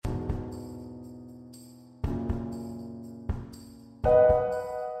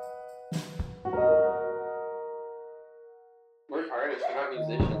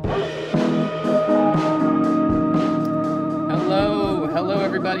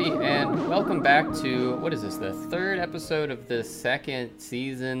everybody, and welcome back to, what is this, the third episode of the second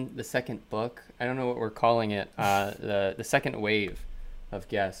season, the second book? I don't know what we're calling it, the second wave of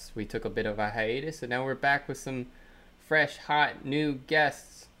guests. We took a bit of a hiatus, and now we're back with some fresh, hot, new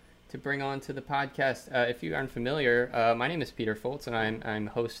guests to bring on to the podcast. If you aren't familiar, my name is Peter Foltz, and I'm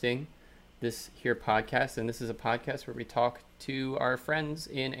hosting this here podcast, and this is a podcast where we talk to our friends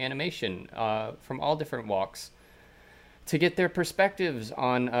in animation from all different walks, to get their perspectives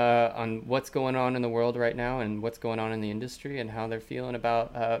on what's going on in the world right now and what's going on in the industry and how they're feeling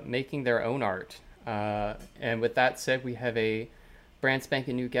about making their own art. And with that said, we have a brand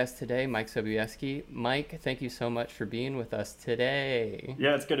spanking new guest today, Mike Sobieski. Mike, thank you so much for being with us today.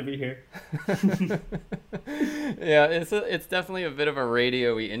 Yeah, it's good to be here. Yeah, it's definitely a bit of a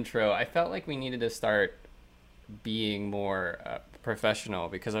radio-y intro. I felt like we needed to start being more professional,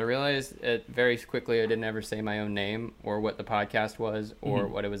 because I realized it very quickly I didn't ever say my own name or what the podcast was or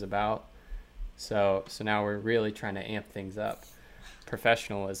what it was about. So now we're really trying to amp things up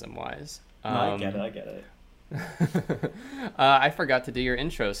professionalism wise. No, I get it. I forgot to do your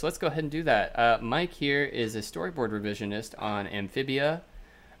intro, so let's go ahead and do that. Mike here is a storyboard revisionist on Amphibia.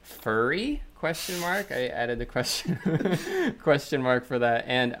 Furry? Question mark. I added the question mark for that.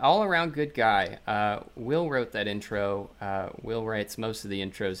 And all around good guy. Will wrote that intro. Will writes most of the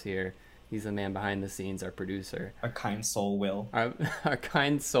intros here. He's the man behind the scenes, our producer. Our kind soul Will. Our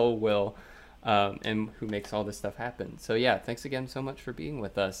kind soul Will, and who makes all this stuff happen. So yeah, thanks again so much for being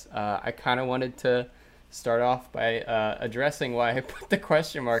with us. I kind of wanted to start off by addressing why I put the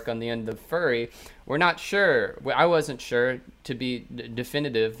question mark on the end of furry. We're not sure. I wasn't sure to be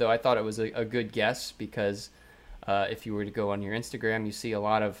definitive, though I thought it was a good guess, because if you were to go on your Instagram, you see a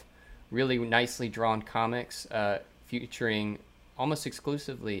lot of really nicely drawn comics featuring almost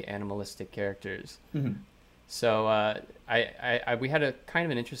exclusively animalistic characters. Mm-hmm. So we had a kind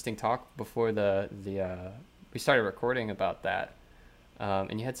of an interesting talk before we started recording about that.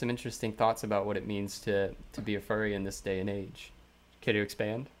 And you had some interesting thoughts about what it means to be a furry in this day and age. Care to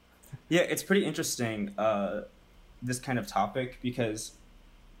expand? Yeah, it's pretty interesting, this kind of topic, because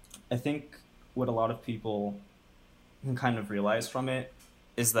I think what a lot of people can kind of realize from it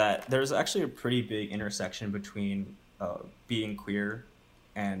is that there's actually a pretty big intersection between being queer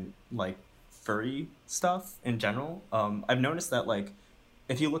and like furry stuff in general. I've noticed that, like,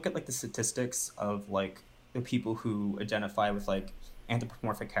 if you look at like the statistics of like the people who identify with like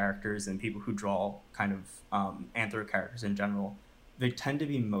anthropomorphic characters and people who draw kind of anthro characters in general, they tend to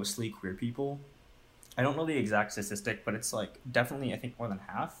be mostly queer people. I don't know the exact statistic, but it's like definitely, I think, more than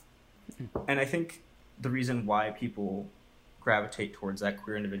half. And I think the reason why people gravitate towards that,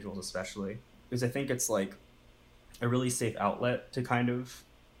 queer individuals especially, is I think it's like a really safe outlet to kind of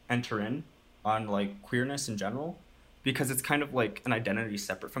enter in on like queerness in general, because it's kind of like an identity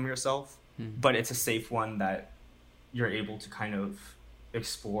separate from yourself, but it's a safe one that you're able to kind of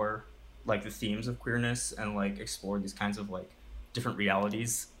explore like the themes of queerness and like explore these kinds of like different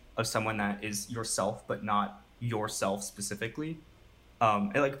realities of someone that is yourself but not yourself specifically.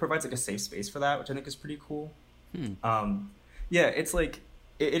 It like provides like a safe space for that, which I think is pretty cool. Yeah, it's like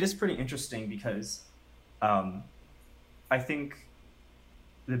it is pretty interesting, because I think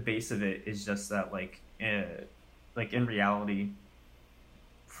the base of it is just that like in reality,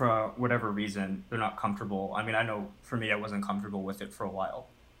 for whatever reason, they're not comfortable. I mean, I know for me, I wasn't comfortable with it for a while.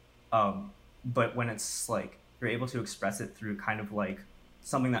 But when it's like, you're able to express it through kind of like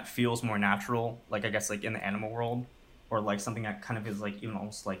something that feels more natural, like I guess like in the animal world, or like something that kind of is like even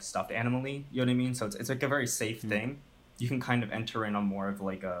almost like stuffed animally, you know what I mean? So it's like a very safe thing. You can kind of enter in on more of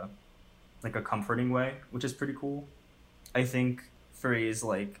like a comforting way, which is pretty cool. I think furry is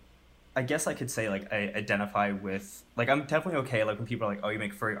like, I guess I could say like I identify with, like, I'm definitely okay like when people are like, oh, you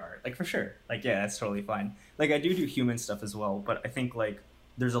make furry art, like for sure, like yeah, that's totally fine. Like I do human stuff as well, but I think like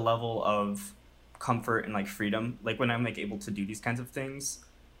there's a level of comfort and like freedom like when I'm like able to do these kinds of things,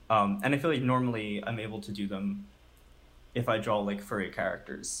 and I feel like normally I'm able to do them if I draw like furry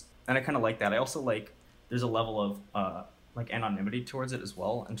characters, and I kind of like that. I also like there's a level of like anonymity towards it as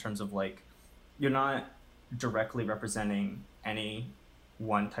well, in terms of like you're not directly representing any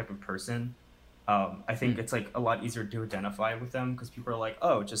one type of person. I think it's like a lot easier to identify with them, because people are like,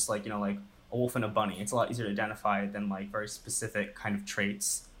 oh, just like, you know, like a wolf and a bunny. It's a lot easier to identify than like very specific kind of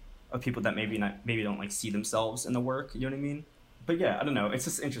traits of people that maybe don't like see themselves in the work, you know what I mean? But yeah, I don't know, it's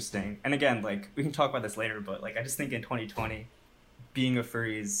just interesting. And again, like we can talk about this later, but like I just think in 2020 being a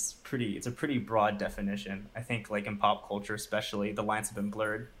furry is it's a pretty broad definition. I think like in pop culture especially, the lines have been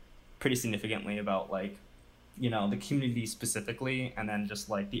blurred pretty significantly about like, you know, the community specifically, and then just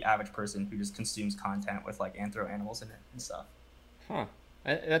like the average person who just consumes content with like anthro animals in it and stuff. Huh.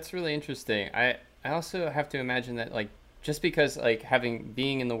 That's really interesting. I also have to imagine that like just because like having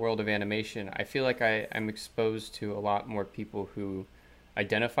being in the world of animation, I feel like I'm exposed to a lot more people who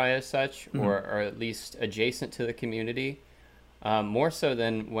identify as such or Hmm. are at least adjacent to the community, more so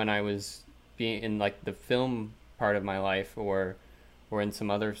than when I was being in like the film part of my life or in some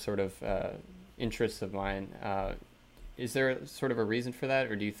other sort of interests of mine. Is there sort of a reason for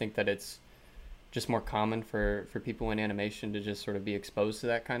that, or do you think that it's just more common for people in animation to just sort of be exposed to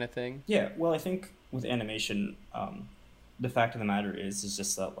that kind of thing? Yeah, well, I think with animation, the fact of the matter is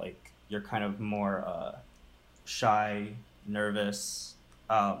just that like you're kind of more shy, nervous.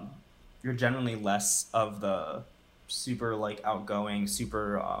 Um, you're generally less of the super like outgoing,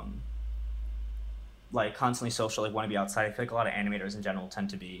 super like constantly social, like want to be outside. I feel like a lot of animators in general tend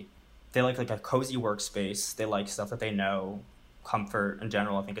to be. They like a cozy workspace. They like stuff that they know. Comfort in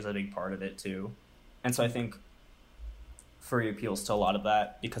general, I think, is a big part of it too. And so I think furry appeals to a lot of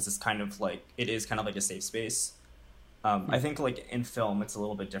that because it's kind of like it is kind of like a safe space. I think like in film, it's a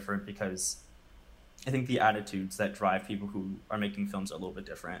little bit different because I think the attitudes that drive people who are making films are a little bit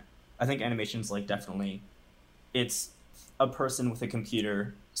different. I think animation's like definitely it's a person with a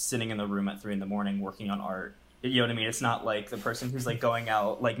computer sitting in the room at 3 in the morning working on art. You know what I mean? It's not like the person who's like going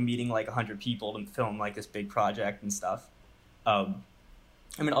out like meeting like 100 people to film like this big project and stuff. Um,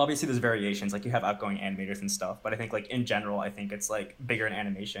 I mean, obviously there's variations. Like you have outgoing animators and stuff, but I think like in general, I think it's like bigger in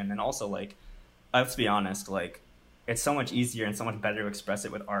animation, and also like I have to be honest, like it's so much easier and so much better to express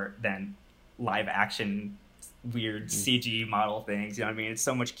it with art than live action weird CG model things. You know what I mean? It's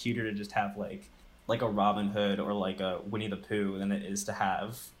so much cuter to just have like a Robin Hood or like a Winnie the Pooh than it is to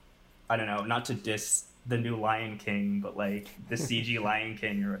have I don't know, not to diss the new Lion King, but like the CG Lion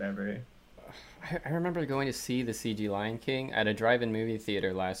King or whatever. I remember going to see the CG Lion King at a drive-in movie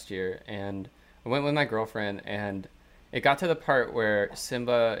theater last year, and I went with my girlfriend, and it got to the part where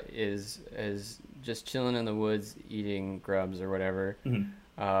Simba is just chilling in the woods eating grubs or whatever, Mhm.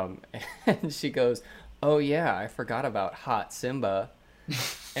 um, and she goes, "Oh yeah, I forgot about Hot Simba,"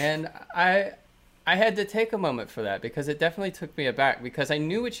 and I had to take a moment for that because it definitely took me aback because I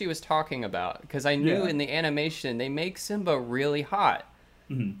knew what she was talking about because I knew Yeah. in the animation they make Simba really hot.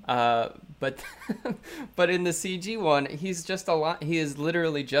 Mhm. Uh, but but in the CG one, he's just a lion. He is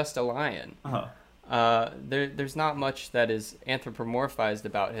literally just a lion. Uh-huh. There's not much that is anthropomorphized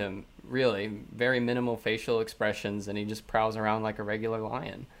about him, really. Very minimal facial expressions, and he just prowls around like a regular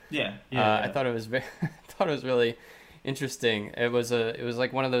lion. Yeah. Yeah. I Yeah. thought it was very, I thought it was really interesting. It was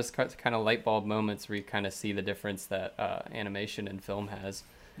like one of those kind of light bulb moments where you kind of see the difference that animation and film has,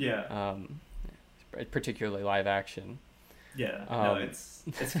 Yeah. um, particularly live action. Yeah, no, Um, it's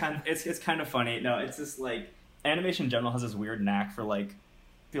kind of it's kind of funny. No, it's just like animation in general has this weird knack for like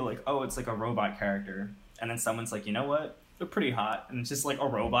feel like oh it's like a robot character, and then someone's like you know what they're pretty hot, and it's just like a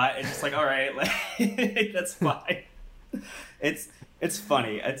robot. It's just like all right, like that's fine. It's it's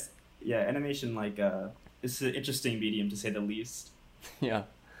funny. It's yeah, animation like it's an interesting medium to say the least. yeah.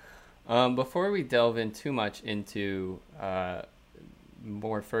 Before we delve in too much into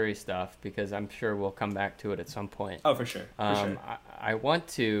more furry stuff, because I'm sure we'll come back to it at some point, Oh, for sure, for sure. I want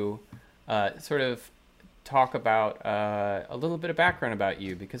to sort of talk about a little bit of background about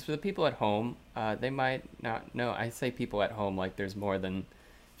you, because for the people at home, they might not know. I say people at home like there's more than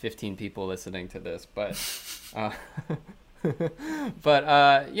 15 people listening to this, but uh,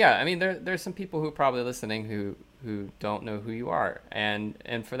 but yeah, I mean there's some people who are probably listening who don't know who you are, and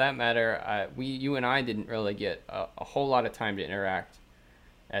for that matter, you and I didn't really get a whole lot of time to interact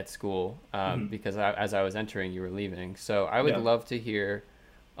at school Hmm. because as I was entering, you were leaving. So I would Yeah, love to hear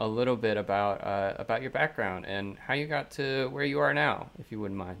a little bit about your background and how you got to where you are now, if you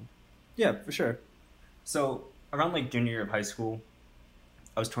wouldn't mind. yeah, for sure. So around like junior year of high school,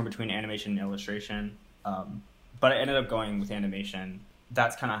 I was torn between animation and illustration, um, but I ended up going with animation.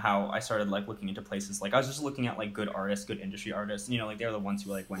 That's kind of how I started like looking into places. Like I was just looking at like good artists, good industry artists. And, you know, like they're the ones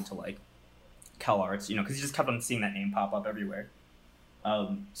who like went to like Cal Arts. You know, because you just kept on seeing that name pop up everywhere.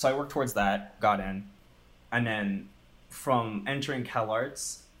 So I worked towards that, got in, and then from entering Cal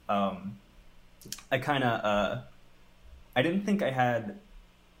Arts, I kind of I didn't think I had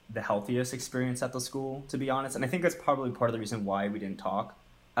the healthiest experience at the school, to be honest. And I think that's probably part of the reason why we didn't talk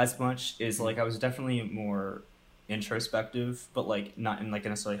as much is like I was definitely more introspective, but like not in like a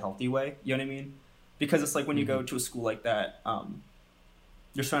necessarily healthy way. You know what I mean? Because it's like when you Mm-hmm. go to a school like that,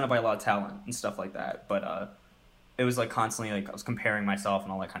 you're surrounded by a lot of talent and stuff like that. But it was like constantly like I was comparing myself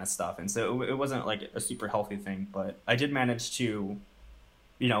and all that kind of stuff, and so it wasn't like a super healthy thing. But I did manage to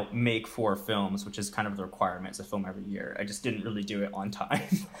you know, make 4 films, which is kind of the requirement to film every year. I just didn't really do it on time,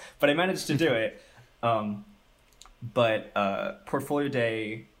 but I managed to do it. Um, But portfolio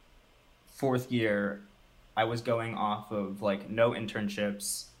day, fourth year, I was going off of like no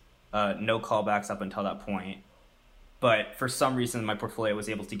internships, no callbacks up until that point. But for some reason, my portfolio was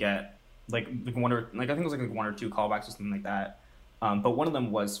able to get like one or like I think it was like one or two callbacks or something like that. But one of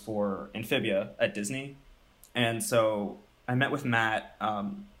them was for Amphibia at Disney, and so I met with Matt.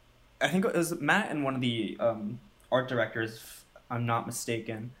 I think it was Matt and one of the art directors, if I'm not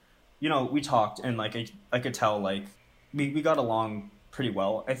mistaken. You know, we talked and like I could tell like we got along pretty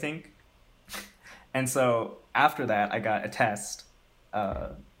well, I think. And so after that, I got a test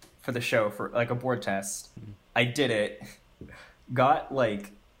for the show for like a board test. I did it, got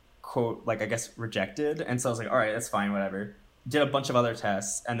like quote like I guess rejected, and so I was like, all right, that's fine, whatever. Did a bunch of other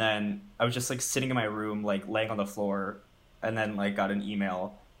tests, and then I was just like sitting in my room, like laying on the floor, and then like got an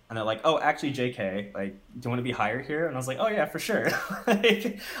email, and they're like, oh, actually, JK, like, do you want to be hired here? And I was like, oh yeah, for sure.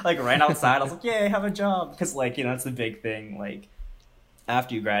 like right outside, I was like, yay, have a job, because like you know it's the big thing like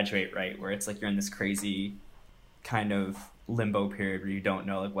after you graduate, right, where it's like you're in this crazy kind of limbo period where you don't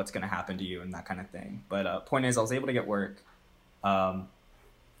know like what's going to happen to you and that kind of thing. But point is, I was able to get work.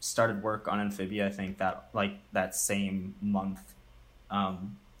 Started work on Amphibia, I think that like that same month,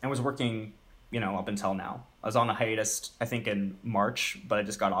 and was working, you know, up until now. I was on a hiatus, I think in March, but I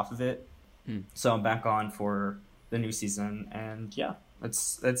just got off of it, so I'm back on for the new season. And yeah,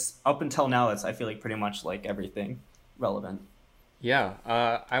 it's up until now. It's I feel like pretty much like everything relevant. Yeah,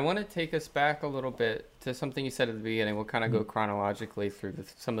 I want to take us back a little bit to something you said at the beginning. We'll kind of go chronologically through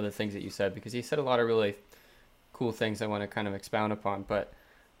some of the things that you said, because you said a lot of really cool things I want to kind of expound upon. But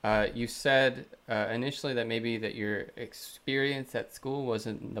you said initially that maybe that your experience at school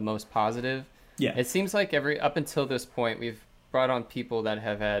wasn't the most positive. Yeah. It seems like up until this point, we've brought on people that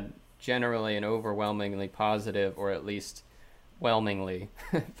have had generally an overwhelmingly positive, or at least whelmingly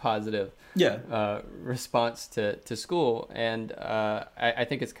positive response to school. And I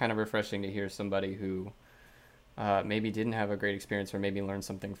think it's kind of refreshing to hear somebody who maybe didn't have a great experience or maybe learned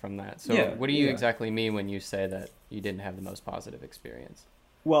something from that. So what do you exactly mean when you say that you didn't have the most positive experience?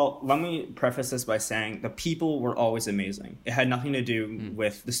 Well, let me preface this by saying the people were always amazing. It had nothing to do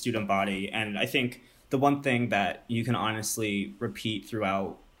with the student body. And I think the one thing that you can honestly repeat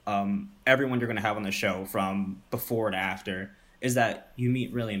throughout everyone you're going to have on the show from before to after is that you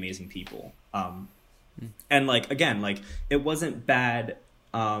meet really amazing people. And like, again, like it wasn't bad.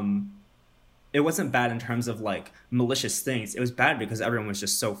 It wasn't bad in terms of like malicious things. It was bad because everyone was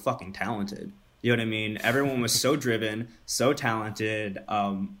just so fucking talented. You know what I mean? Everyone was so driven, so talented,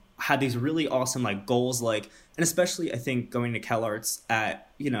 had these really awesome like goals, like, and especially I think going to CalArts at,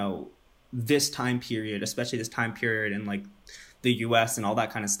 you know, this time period, especially this time period in like the US and all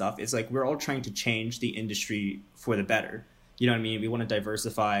that kind of stuff, it's like we're all trying to change the industry for the better. You know what I mean? We want to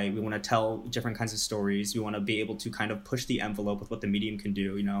diversify. We want to tell different kinds of stories. We want to be able to kind of push the envelope with what the medium can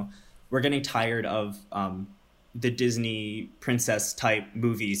do. You know, we're getting tired of the Disney princess type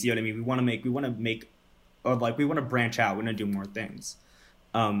movies. You know what I mean? We want to branch out. We want to do more things.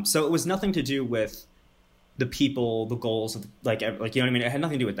 So it was nothing to do with the people, the goals, like, you know what I mean? It had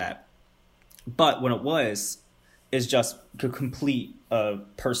nothing to do with that. But what it was is just complete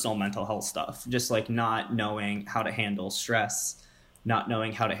personal mental health stuff. Just like not knowing how to handle stress, not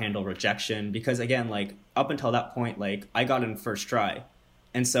knowing how to handle rejection. Because again, like up until that point, like I got in first try.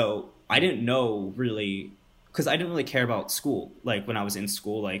 And so I didn't know really, because I didn't really care about school. Like when I was in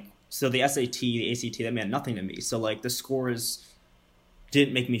school, like, so the SAT, the ACT, that meant nothing to me. So like the scores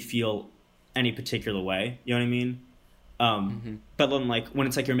didn't make me feel any particular way. You know what I mean? But then like when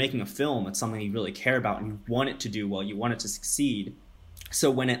it's like you're making a film, it's something you really care about and you want it to do well, you want it to succeed. So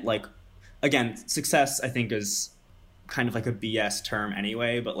when it like, again, success I think is kind of like a BS term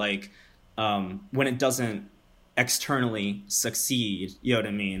anyway, but like when it doesn't externally succeed, you know what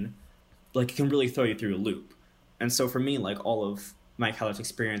I mean? Like it can really throw you through a loop. And so for me, like all of my college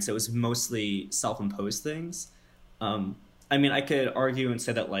experience, it was mostly self-imposed things. I mean, I could argue and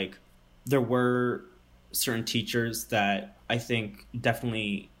say that like there were certain teachers that I think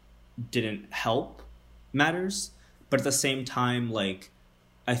definitely didn't help matters, but at the same time, like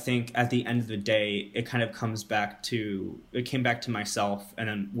I think at the end of the day, it kind of came back to myself and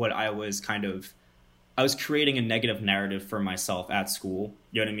then what I was creating a negative narrative for myself at school.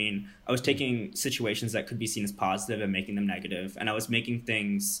 You know what I mean? I was taking situations that could be seen as positive and making them negative, and I was making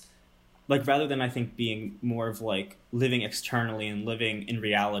things like, rather than I think being more of like living externally and living in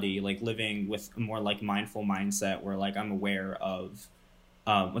reality, like living with a more like mindful mindset where like I'm aware of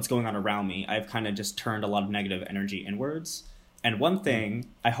what's going on around me, I've kind of just turned a lot of negative energy inwards. And one thing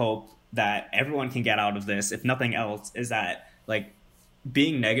I hope that everyone can get out of this, if nothing else, is that like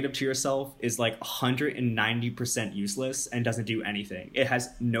being negative to yourself is like 190% useless and doesn't do anything. It has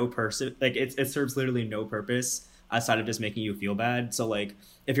no purpose. Like it serves literally no purpose outside of just making you feel bad. So like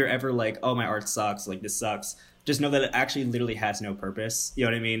if you're ever like, oh, my art sucks, like this sucks, just know that it actually literally has no purpose. You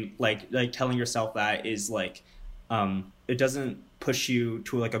know what I mean? Like telling yourself that is like, it doesn't push you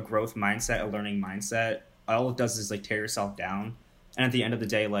to like a growth mindset, a learning mindset. All it does is like tear yourself down. And at the end of the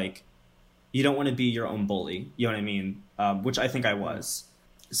day, like, you don't want to be your own bully. You know what I mean? Which I think I was.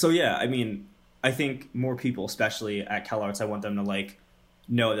 So yeah, I mean, I think more people, especially at CalArts, I want them to like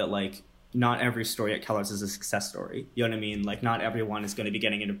know that like not every story at CalArts is a success story. You know what I mean? Like not everyone is going to be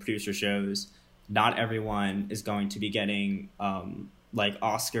getting into producer shows. Not everyone is going to be getting like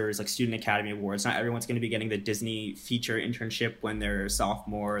Oscars, like Student Academy Awards. Not everyone's going to be getting the Disney feature internship when they're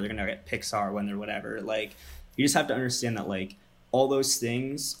sophomore. They're going to get Pixar when they're whatever. Like you just have to understand that like all those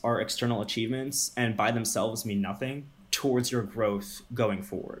things are external achievements and by themselves mean nothing towards your growth going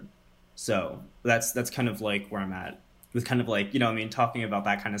forward. So that's kind of like where I'm at with kind of like, you know what I mean, talking about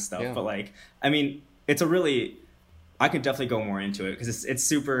that kind of stuff. Yeah. But like, I mean, it's a really, I could definitely go more into it because it's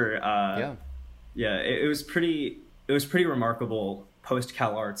super, it was pretty remarkable post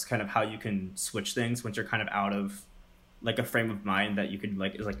CalArts kind of how you can switch things once you're kind of out of like a frame of mind that you could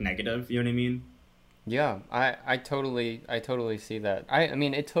like is like negative, you know what I mean? Yeah, I totally see that. I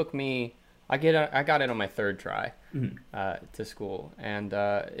mean, it took me, I got it on my third try to school. And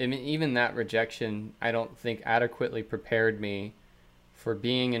I mean, even that rejection, I don't think adequately prepared me for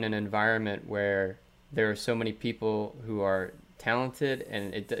being in an environment where there are so many people who are talented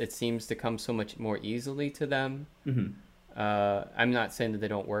and it seems to come so much more easily to them. I'm not saying that they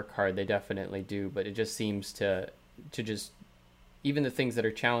don't work hard. They definitely do. But it just seems to just, even the things that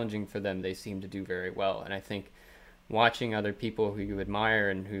are challenging for them, they seem to do very well. And I think watching other people who you admire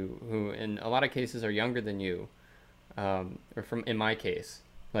and who in a lot of cases are younger than you, or in my case,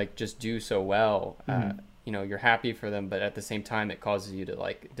 like just do so well, you know, you're happy for them, but at the same time, it causes you to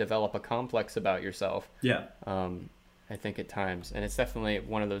like develop a complex about yourself. Yeah. I think at times, and it's definitely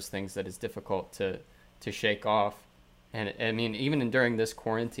one of those things that is difficult to shake off. And I mean, even during this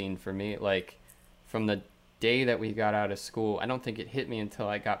quarantine for me, like from the day that we got out of school, I don't think it hit me until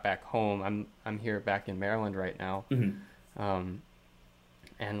I got back home. I'm here back in Maryland right now.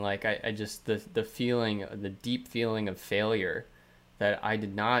 And like I just the feeling, the deep feeling of failure that I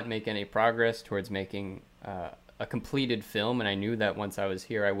did not make any progress towards making a completed film, and I knew that once I was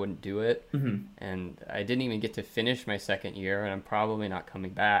here I wouldn't do it. And I didn't even get to finish my second year, and I'm probably not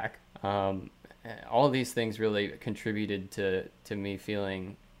coming back. All of these things really contributed to me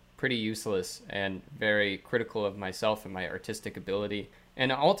feeling pretty useless and very critical of myself and my artistic ability.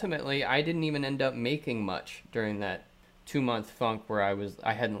 And ultimately, I didn't even end up making much during that 2-month funk where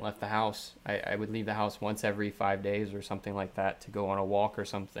I hadn't left the house. I would leave the house once every 5 days or something like that to go on a walk or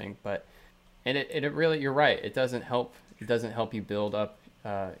something. But it really, you're right. It doesn't help. It doesn't help you build up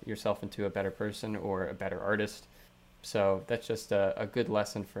yourself into a better person or a better artist. So that's just a good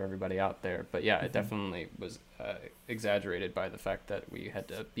lesson for everybody out there. But yeah, it definitely was exaggerated by the fact that we had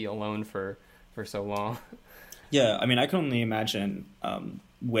to be alone for so long. Yeah, I mean, I can only imagine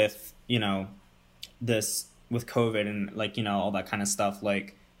with, you know, with COVID and like, you know, all that kind of stuff,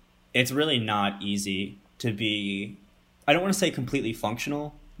 like it's really not easy to be, I don't want to say completely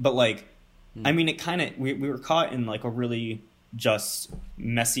functional, but like, I mean, it kind of, we were caught in like a really just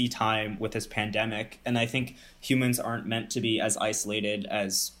messy time with this pandemic, and I think humans aren't meant to be as isolated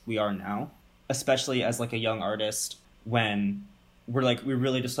as we are now, especially as like a young artist, when we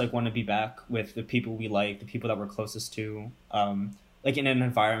really just like want to be back with the people we like, the people that we're closest to, like in an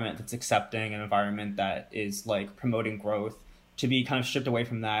environment that's accepting, an environment that is like promoting growth, to be kind of stripped away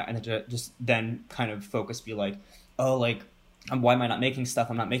from that and to just then kind of be like, oh, like why am I not making stuff?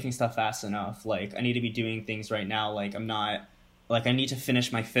 I'm not making stuff fast enough. Like I need to be doing things right now. Like I'm not, like I need to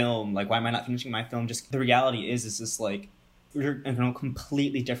finish my film. Like why am I not finishing my film? Just the reality is just like you're in a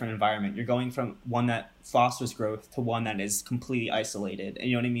completely different environment. You're going from one that fosters growth to one that is completely isolated. And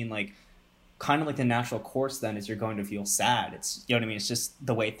you know what I mean? Like kind of like the natural course then is you're going to feel sad. It's, you know what I mean? It's just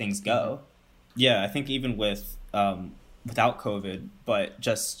the way things go. Yeah, I think even with without COVID, but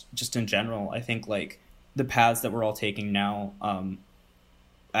just in general, I think like the paths that we're all taking now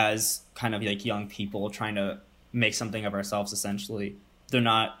as kind of like young people trying to make something of ourselves, essentially, they're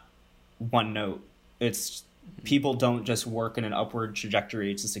not one note. It's people don't just work in an upward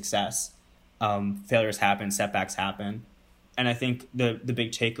trajectory to success. Failures happen, setbacks happen. And I think the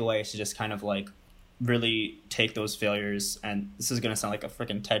big takeaway is to just kind of like really take those failures, and this is going to sound like a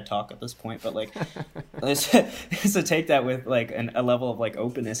freaking TED talk at this point, but like is to take that with like a level of like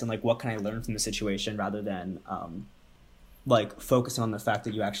openness and like what can I learn from the situation rather than like focusing on the fact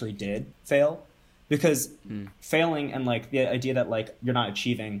that you actually did fail, because failing and like the idea that like you're not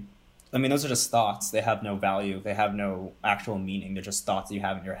achieving, I mean, those are just thoughts. They have no value. They have no actual meaning. They're just thoughts that you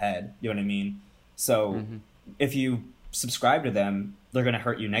have in your head. You know what I mean? So if you subscribe to them, they're going to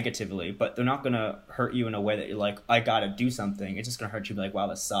hurt you negatively, but they're not going to hurt you in a way that you're like, I got to do something. It's just going to hurt you, be like, wow,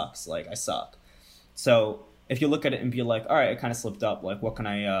 this sucks. Like, I suck. So if you look at it and be like, all right, I kind of slipped up. Like, what can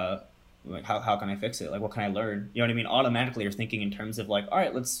I, like, how can I fix it? Like, what can I learn? You know what I mean? Automatically you're thinking in terms of like, all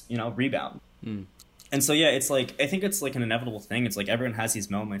right, let's, you know, rebound. And so, yeah, it's like, I think it's like an inevitable thing. It's like everyone has these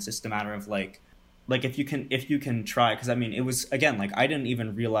moments. It's just a matter of like if you can try, because I mean, it was, again, like I didn't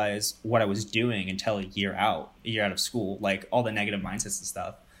even realize what I was doing until a year out of school, like all the negative mindsets and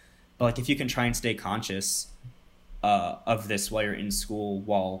stuff. But like, if you can try and stay conscious of this while you're in school,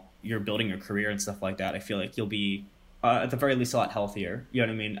 while you're building your career and stuff like that, I feel like you'll be at the very least a lot healthier. You know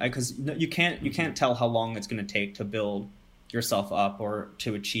what I mean? Because you can't tell how long it's going to take to build yourself up or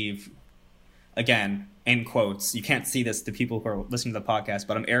to achieve, again, in quotes, you can't see this to people who are listening to the podcast,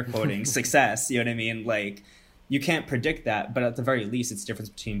 but I'm air quoting success. You know what I mean? Like, you can't predict that, but at the very least, it's the difference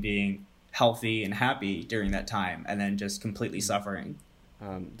between being healthy and happy during that time and then just completely suffering.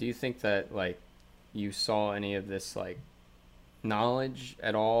 Do you think that like you saw any of this like knowledge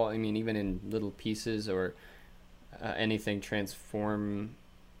at all? I mean, even in little pieces or anything transform,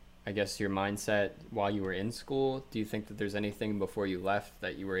 I guess, your mindset while you were in school? Do you think that there's anything before you left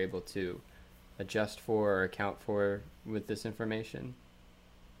that you were able to adjust for or account for with this information?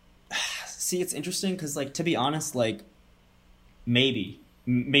 See, it's interesting because, like, to be honest, like, maybe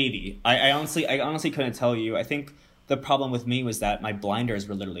I honestly couldn't tell you. I think the problem with me was that my blinders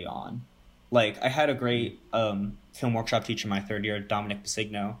were literally on. Like, I had a great film workshop teacher my third year, Dominic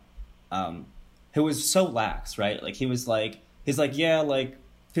Pasigno, who was so lax, right? Like, he's like, yeah, like,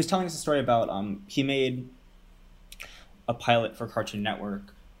 he was telling us a story about he made a pilot for Cartoon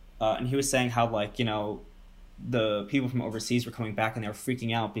Network. And he was saying how, like, you know, the people from overseas were coming back and they were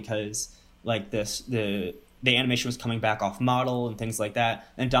freaking out because, like, the animation was coming back off model and things like that.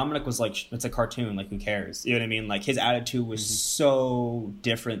 And Dominic was like, it's a cartoon, like, who cares? You know what I mean? Like, his attitude was so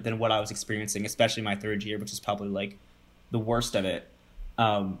different than what I was experiencing, especially my third year, which is probably, like, the worst of it.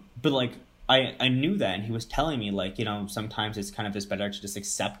 But, like, I knew that, and he was telling me, like, you know, sometimes it's kind of just better to just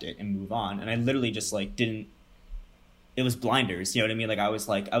accept it and move on. And I literally just, like, didn't. It was blinders, you know what I mean? Like, I was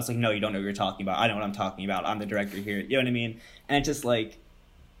like, no, you don't know what you're talking about. I know what I'm talking about. I'm the director here. You know what I mean? And it just, like,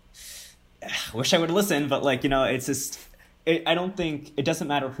 wish I would have listened, but, like, you know, it's just, I don't think, it doesn't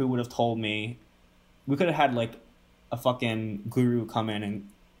matter who would have told me. We could have had, like, a fucking guru come in and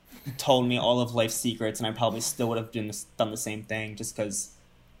told me all of life's secrets, and I probably still would have done the same thing, just because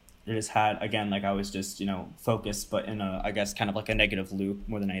it just had, again, like, I was just, you know, focused, but in a, I guess, kind of like a negative loop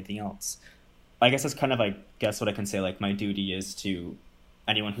more than anything else. I guess that's kind of, I guess, what I can say, like, my duty is to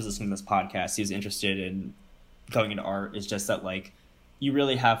anyone who's listening to this podcast who's interested in going into art, is just that, like, you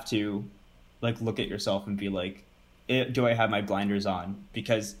really have to, like, look at yourself and be like, do I have my blinders on?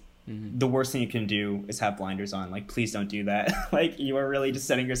 Because the worst thing you can do is have blinders on. Like, please don't do that. Like, you are really just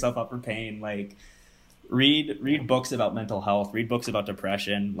setting yourself up for pain. Like, read books about mental health, read books about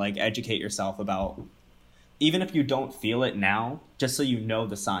depression, like, educate yourself about, even if you don't feel it now, just so you know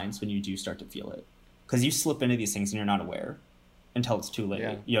the signs when you do start to feel it. Because you slip into these things and you're not aware until it's too late.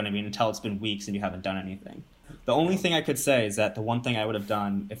 Yeah. You know what I mean? Until it's been weeks and you haven't done anything. The only thing I could say is that the one thing I would have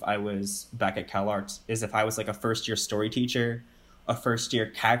done if I was back at CalArts is if I was like a first-year story teacher, a first-year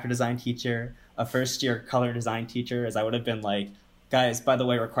character design teacher, a first-year color design teacher, is I would have been like, guys, by the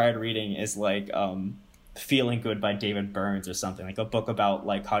way, required reading is like Feeling Good by David Burns or something, like a book about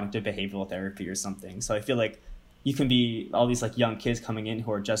like cognitive behavioral therapy or something. So I feel like you can be all these like young kids coming in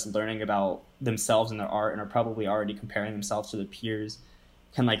who are just learning about themselves and their art and are probably already comparing themselves to the peers,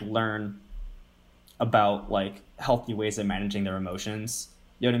 can like learn about like healthy ways of managing their emotions.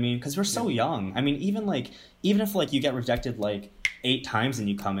 You know what I mean? Because we're so young. I mean, even if like you get rejected like 8 times and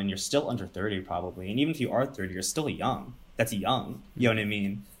you come in, you're still under 30 probably. And even if you are 30, you're still young. That's young. You know what I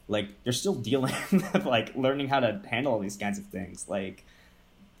mean? Like, you're still dealing with, like, learning how to handle all these kinds of things. Like,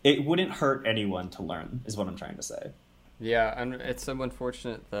 it wouldn't hurt anyone to learn, is what I'm trying to say. Yeah, and it's so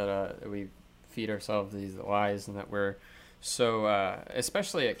unfortunate that we feed ourselves these lies and that we're so,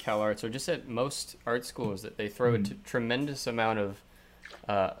 especially at CalArts or just at most art schools, that they throw a tremendous amount of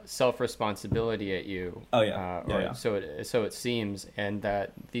self-responsibility at you. Oh, yeah. Yeah. So it seems, and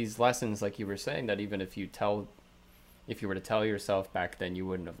that these lessons, like you were saying, that even if you were to tell yourself back then, you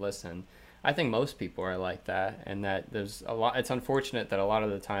wouldn't have listened. I think most people are like that, and that there's a lot. It's unfortunate that a lot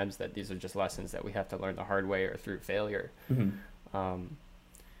of the times that these are just lessons that we have to learn the hard way or through failure.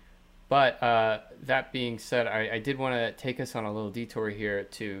 But that being said, I did want to take us on a little detour here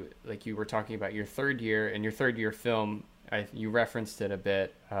to, like, you were talking about your third year, and your third year film, you referenced it a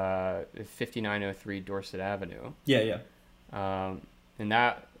bit, 5903 Dorset Avenue. Yeah. And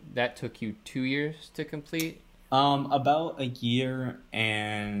that took you 2 years to complete? About a year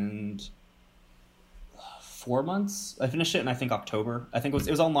and 4 months. I finished it in, I think, October. I think it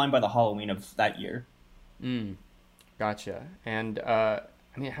was online by the Halloween of that year. Gotcha. And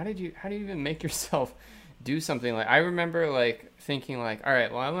I mean, how do you even make yourself do something like? I remember like thinking like, all right,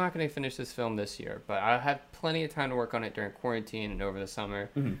 well, I'm not going to finish this film this year, but I'll have plenty of time to work on it during quarantine and over the summer.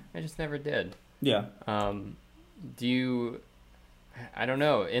 I just never did. Yeah. Do you? I don't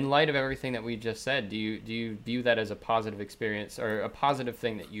know. In light of everything that we just said, do you view that as a positive experience or a positive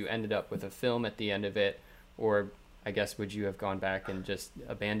thing that you ended up with a film at the end of it, or I guess would you have gone back and just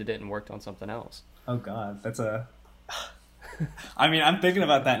abandoned it and worked on something else? Oh God, that's a. I mean, I'm thinking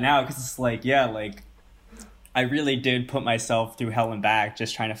about that now because it's like, yeah, like I really did put myself through hell and back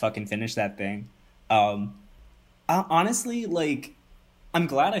just trying to fucking finish that thing. Honestly, like, I'm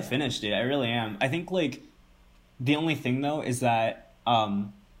glad I finished it. I really am. I think like the only thing though is that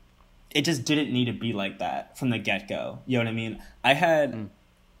it just didn't need to be like that from the get-go. You know what I mean? I had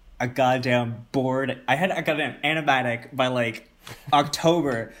a goddamn board. I had a goddamn animatic by like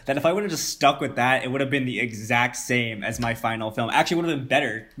October that if I would have just stuck with that, it would have been the exact same as my final film. Actually, it would have been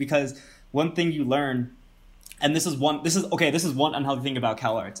better because one thing you learn, and this is one unhealthy thing about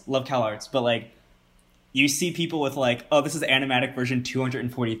CalArts. Love CalArts, but like you see people with like, oh, this is animatic version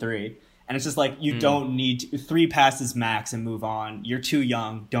 243. And it's just like, you don't need 3 passes max and move on. You're too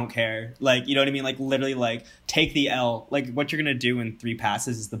young. Don't care. Like, you know what I mean? Like, literally, like, take the L. Like, what you're going to do in 3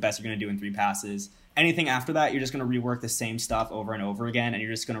 passes is the best you're going to do in 3 passes. Anything after that, you're just going to rework the same stuff over and over again, and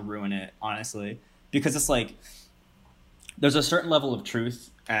you're just going to ruin it, honestly. Because it's like, there's a certain level of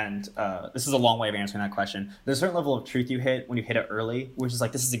truth, and this is a long way of answering that question. There's a certain level of truth you hit when you hit it early, which is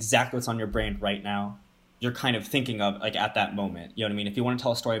like, this is exactly what's on your brain right now. You're kind of thinking of like at that moment. You know what I mean? If you want to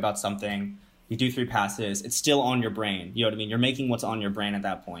tell a story about something, you do 3 passes, it's still on your brain. You know what I mean? You're making what's on your brain at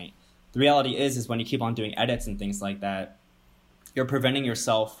that point. The reality is when you keep on doing edits and things like that, you're preventing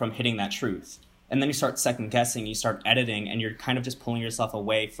yourself from hitting that truth. And then you start second guessing, you start editing, and you're kind of just pulling yourself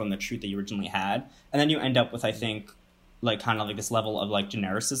away from the truth that you originally had. And then you end up with, I think, like kind of like this level of like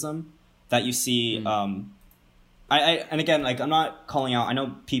genericism that you see. And again, like I'm not calling out, I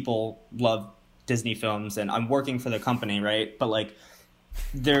know people love Disney films and I'm working for the company, right? But like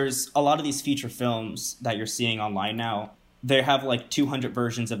there's a lot of these feature films that you're seeing online now. They have like 200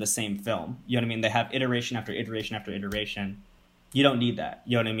 versions of the same film. You know what I mean? They have iteration after iteration after iteration. You don't need that.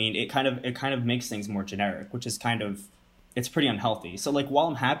 You know what I mean? It kind of makes things more generic, which is kind of, it's pretty unhealthy. So like while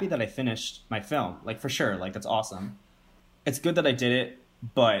I'm happy that I finished my film, like for sure, like that's awesome. It's good that I did it,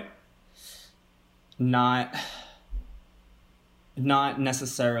 but not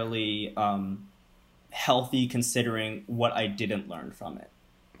necessarily healthy considering what I didn't learn from it.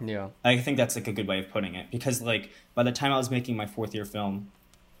 Yeah. I think that's like a good way of putting it because like by the time I was making my 4th year film,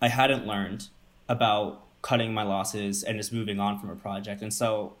 I hadn't learned about cutting my losses and just moving on from a project. And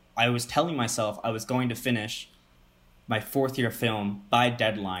so I was telling myself I was going to finish my 4th year film by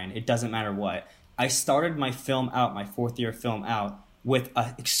deadline. It doesn't matter what. I started my 4th year film out with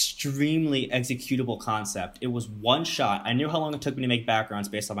an extremely executable concept. It was one shot. I knew how long it took me to make backgrounds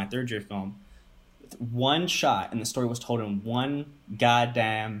based on my 3rd year film. One shot, and the story was told in one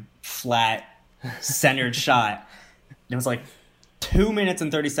goddamn flat centered shot. It was like 2 minutes and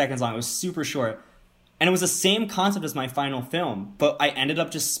 30 seconds long. It was super short. And it was the same concept as my final film, but I ended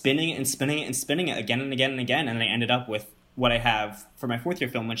up just spinning it and spinning it and spinning it again and again and again, and I ended up with what I have for my 4th year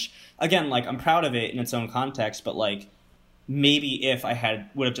film, which, again, like, I'm proud of it in its own context, but, like, maybe if I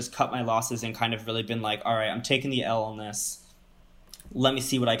would have just cut my losses and kind of really been like, all right, I'm taking the L on this. Let me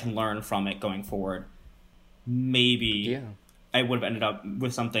see what I can learn from it going forward. Maybe I would have ended up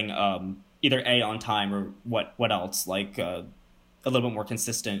with something either A, on time, or what else, like a little bit more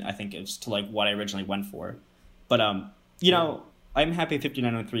consistent, I think, as to like what I originally went for. But you know, I'm happy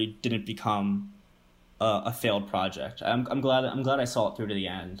 5903 didn't become a failed project. I'm glad I saw it through to the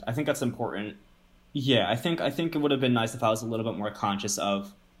end. I think that's important. Yeah, I think it would have been nice if I was a little bit more conscious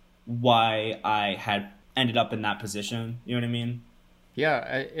of why I had ended up in that position. You know what I mean? Yeah,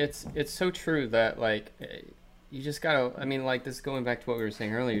 it's so true that like you just gotta. I mean, like this going back to what we were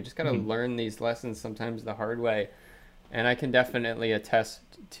saying earlier. You just gotta learn these lessons sometimes the hard way, and I can definitely attest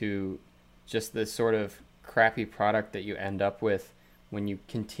to just this sort of crappy product that you end up with when you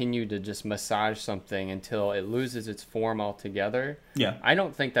continue to just massage something until it loses its form altogether. Yeah. I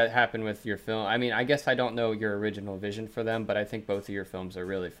don't think that happened with your film. I mean, I guess I don't know your original vision for them, but I think both of your films are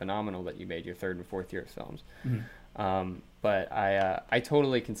really phenomenal that you made, your third and fourth year films. But I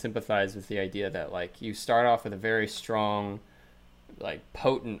totally can sympathize with the idea that like you start off with a very strong, like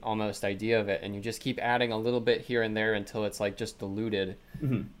potent almost idea of it, and you just keep adding a little bit here and there until it's like just diluted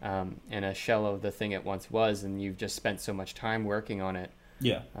in a shell of the thing it once was, and you've just spent so much time working on it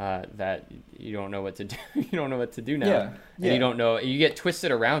that you don't know what to do. You don't know what to do now. And you don't know, you get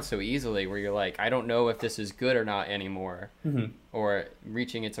twisted around so easily where you're like, I don't know if this is good or not anymore, or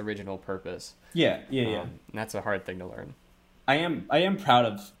reaching its original purpose. And that's a hard thing to learn. I am proud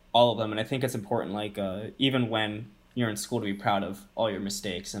of all of them, and I think it's important, like even when you're in school, to be proud of all your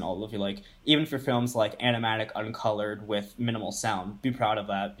mistakes and all of your, like, even for films like animatic, uncolored, with minimal sound, be proud of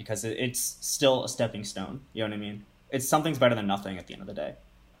that, because it's still a stepping stone. You know what I mean? It's something's better than nothing at the end of the day.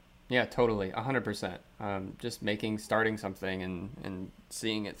 Yeah, totally, 100%. Just starting something and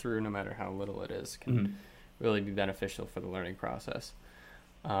seeing it through, no matter how little it is, can really be beneficial for the learning process.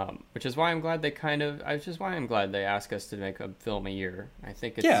 Which is why I'm glad I'm glad they ask us to make a film a year. I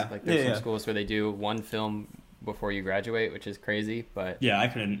think it's like there's some schools where they do one film before you graduate, which is crazy, but I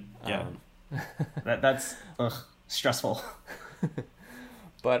couldn't. That's stressful.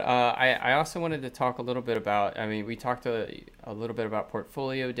 But I also wanted to talk a little bit about, I mean, we talked a little bit about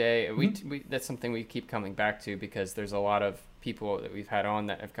Portfolio Day. We that's something we keep coming back to, because there's a lot of people that we've had on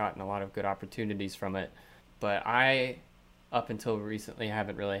that have gotten a lot of good opportunities from it. But I, up until recently,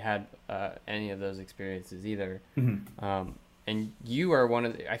 haven't really had any of those experiences either. And you are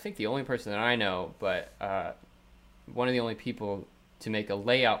I think the only person that I know, but one of the only people to make a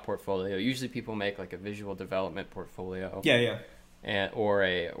layout portfolio. Usually people make like a visual development portfolio. Or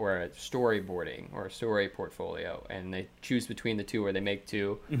a storyboarding or a story portfolio, and they choose between the two, or they make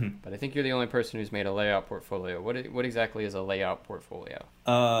two. But I think you're the only person who's made a layout portfolio. What exactly is a layout portfolio?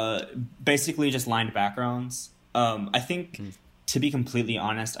 Basically just lined backgrounds. I think, to be completely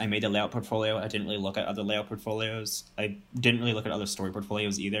honest, I made a layout portfolio. I didn't really look at other layout portfolios. I didn't really look at other story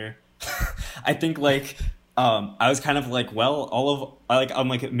portfolios either. I think like I was kind of like, well, I'm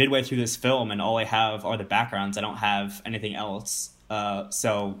like midway through this film and all I have are the backgrounds. I don't have anything else.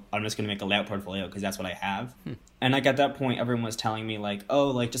 So I'm just going to make a layout portfolio because that's what I have. And like at that point, everyone was telling me like, oh,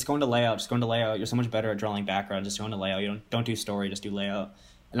 like just go into layout, You're so much better at drawing background. Just go into layout. You don't do story, just do layout.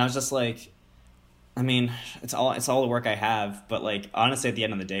 And I was just like, I mean, it's all the work I have. But like, honestly, at the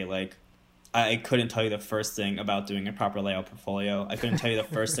end of the day, like, I couldn't tell you the first thing about doing a proper layout portfolio. I couldn't tell you the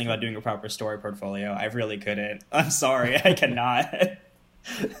first thing about doing a proper story portfolio. I really couldn't. I'm sorry, I cannot.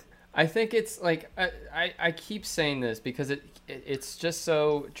 I think it's like, I keep saying this because it's just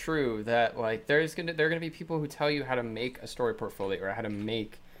so true that like there are gonna be people who tell you how to make a story portfolio or how to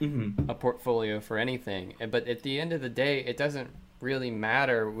make a portfolio for anything. But at the end of the day, it doesn't really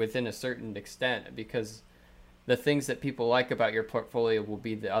matter within a certain extent, because the things that people like about your portfolio will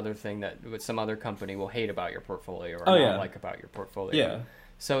be the other thing that some other company will hate about your portfolio or not like about your portfolio.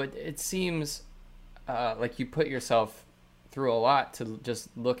 So it seems like you put yourself through a lot to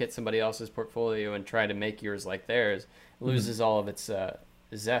just look at somebody else's portfolio and try to make yours like theirs. It loses all of its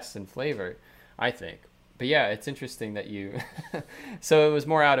zest and flavor, I think. But yeah, it's interesting that you so it was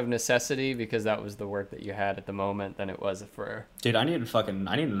more out of necessity because that was the work that you had at the moment than it was for. Dude, I needed a fucking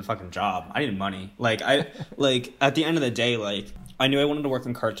job. I needed money. Like at the end of the day, like I knew I wanted to work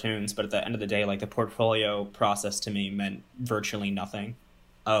in cartoons, but at the end of the day, like the portfolio process to me meant virtually nothing.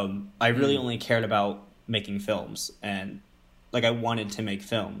 I really only cared about making films, and like I wanted to make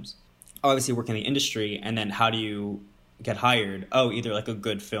films. Obviously work in the industry, and then how do you get hired? Oh, either like a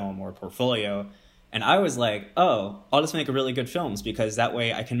good film or a portfolio. And I was like, oh, I'll just make a really good films because that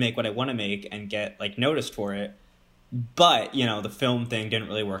way I can make what I want to make and get like noticed for it. But, you know, the film thing didn't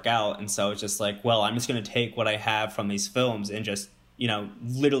really work out. And so it's just like, well, I'm just going to take what I have from these films and just, you know,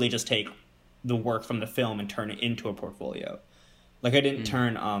 literally just take the work from the film and turn it into a portfolio. Like I didn't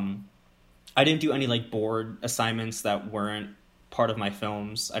I didn't do any like board assignments that weren't part of my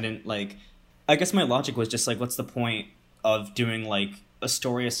films. I guess my logic was just like, what's the point of doing like a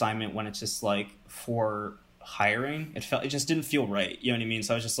story assignment when it's just like for hiring? It just didn't feel right. You know what I mean?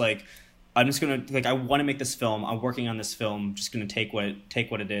 So I was just like, I'm just gonna like, I want to make this film. I'm working on this film. I'm just gonna take what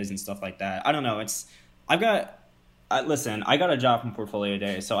it is and stuff like that. I don't know. I got a job from Portfolio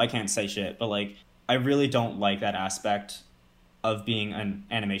Day, so I can't say shit. But like, I really don't like that aspect of being an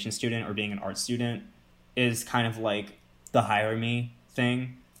animation student or being an art student. Is kind of like the hire me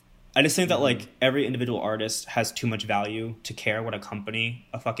thing. I just think that like every individual artist has too much value to care what a company,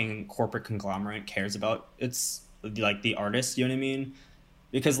 a fucking corporate conglomerate cares about its like the artist, you know what I mean?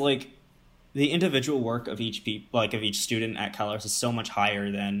 Because like the individual work of of each student at CalArts is so much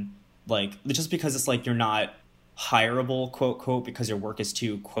higher than like, just because it's like you're not hireable, quote quote, because your work is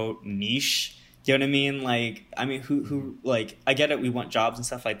too quote niche. You know what I mean? Like, I mean, who like, I get it, we want jobs and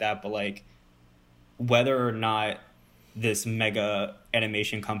stuff like that, but like, whether or not this mega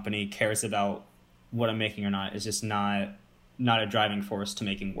animation company cares about what I'm making or not is just not a driving force to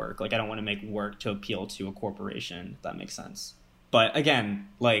making work. Like, I don't want to make work to appeal to a corporation, if that makes sense. But again,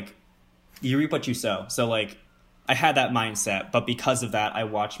 like, you reap what you sow. So like, I had that mindset, but because of that, I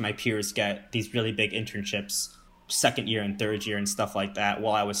watched my peers get these really big internships second year and third year and stuff like that,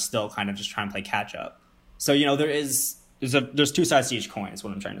 while I was still kind of just trying to play catch up. So, you know, there's two sides to each coin is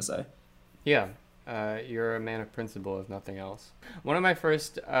what I'm trying to say. Yeah. You're a man of principle, if nothing else. One of my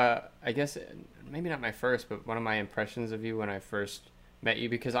first, I guess, maybe not my first, but one of my impressions of you when I first met you,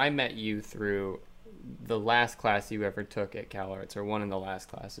 because I met you through the last class you ever took at CalArts, or one of the last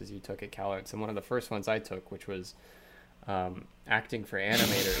classes you took at CalArts, and one of the first ones I took, which was acting for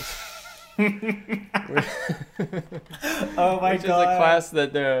animators. Oh my which god! Which is a class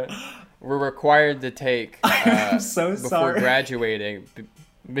that we're required to take I'm so before sorry. graduating.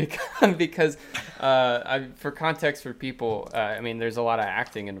 Because for context for people, I mean, there's a lot of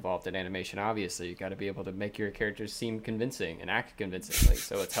acting involved in animation. Obviously, you got to be able to make your characters seem convincing and act convincingly.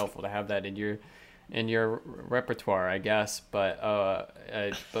 So it's helpful to have that in your repertoire, I guess. But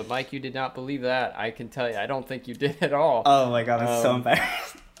Mike, you did not believe that. I can tell you, I don't think you did at all. Oh my god, I'm so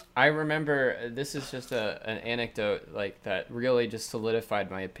embarrassed. I remember, this is just an anecdote like that really just solidified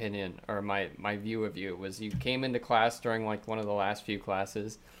my opinion, or my view of you. Was you came into class during like one of the last few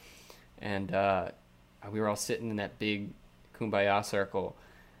classes, and we were all sitting in that big kumbaya circle,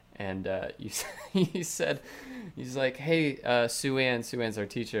 and you said, he's like, hey, Sue-Ann's our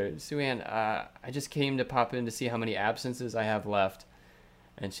teacher. Sue-Ann, I just came to pop in to see how many absences I have left.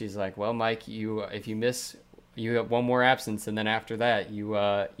 And she's like, well, Mike, if you miss, you have one more absence, and then after that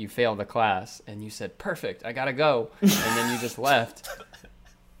you fail the class. And you said, perfect, I gotta go. And then you just left,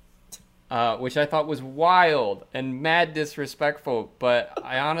 which I thought was wild and mad disrespectful, but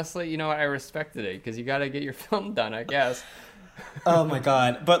I honestly, I respected it, because you gotta get your film done, I guess. Oh my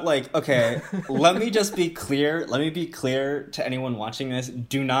god. But like, okay, let me be clear to anyone watching this.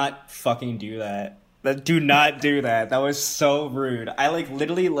 Do not fucking do that. Do not do that. That was so rude. I like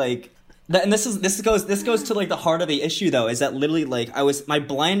literally like, and this goes to like the heart of the issue though, is that literally like my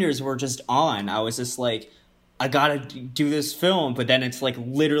blinders were just on. I was just like, I gotta do this film, but then it's like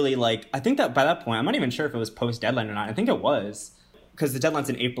literally like, I think that by that point, I'm not even sure if it was post deadline or not. I think it was, because the deadline's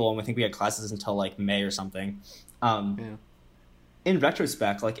in April and I think we had classes until like May or something. Yeah. In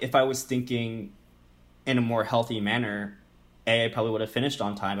retrospect, like if I was thinking in a more healthy manner, I probably would have finished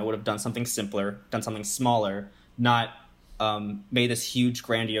on time. I would have done something simpler, done something smaller, not made this huge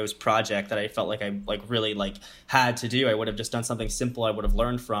grandiose project that I felt like I like really like had to do. I would have just done something simple I would have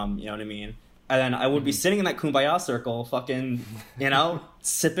learned from, you know what I mean? And then I would be sitting in that kumbaya circle, fucking,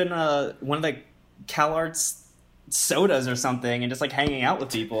 sipping one of the CalArts sodas or something and just like hanging out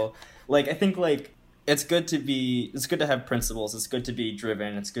with people. Like, I think like it's good to have principles. It's good to be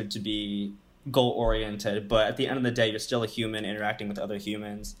driven. It's good to be goal oriented. But at the end of the day, you're still a human interacting with other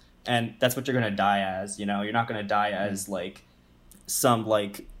humans. And that's what you're going to die as, You're not going to die as like some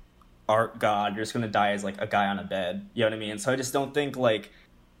like art god. You're just going to die as like a guy on a bed. You know what I mean? So I just don't think like,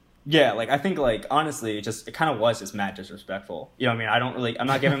 yeah, like I think like honestly, it kind of was just mad disrespectful. You know what I mean? I'm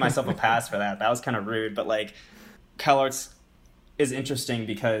not giving myself a pass for that. That was kind of rude. But like CalArts is interesting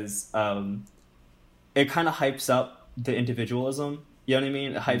because it kind of hypes up the individualism. You know what I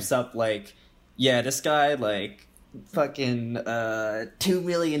mean? It hypes up like, yeah, this guy like fucking 2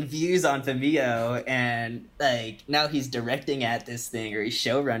 million views on Vimeo, and like now he's directing at this thing, or he's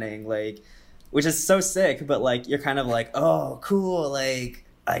show running, like, which is so sick. But like you're kind of like, oh cool, like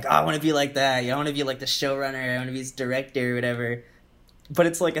I want to be like that. I want to be like the showrunner. I want to be his director or whatever. But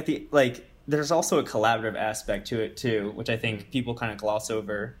it's like there's also a collaborative aspect to it too, which I think people kind of gloss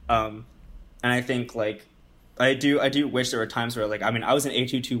over. And I think like I do wish there were times where like, I mean, I was in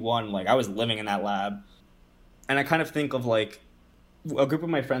A221, like I was living in that lab. And I kind of think of like a group of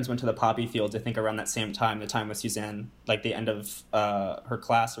my friends went to the poppy fields, I think around that same time, the time with Suzanne, like the end of her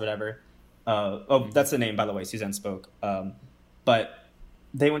class or whatever. That's the name, by the way, Suzanne spoke. But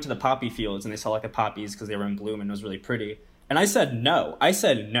they went to the poppy fields and they saw like the poppies because they were in bloom and it was really pretty. And I said no. And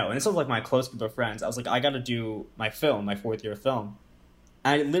this was like my close group of friends. I was like, I got to do my film, my 4th year film.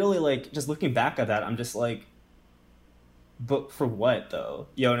 And I literally like, just looking back at that, I'm just like, but for what though?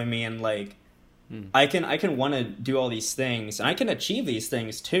 You know what I mean? Like, I can want to do all these things and I can achieve these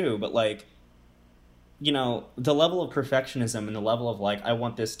things too, but like, you know, the level of perfectionism and the level of like, I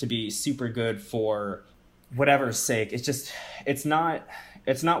want this to be super good for whatever's sake, it's not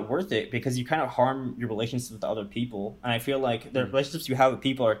worth it, because you kind of harm your relationships with other people. And I feel like the relationships you have with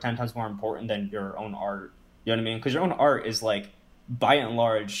people are 10 times more important than your own art. You know what I mean? Because your own art is like, by and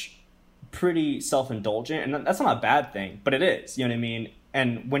large, pretty self-indulgent, and that's not a bad thing, but it is, you know what I mean?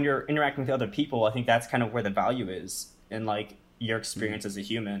 And when you're interacting with other people, I think that's kind of where the value is in like your experience as a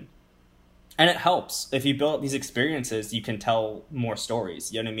human. And it helps if you build up these experiences, you can tell more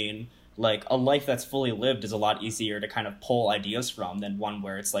stories, you know what I mean? Like a life that's fully lived is a lot easier to kind of pull ideas from than one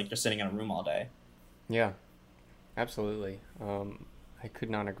where it's like you're sitting in a room all day. Yeah, absolutely. I could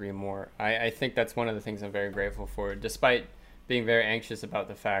not agree more. I think that's one of the things I'm very grateful for, despite being very anxious about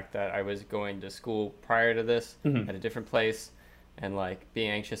the fact that I was going to school prior to this at a different place, and like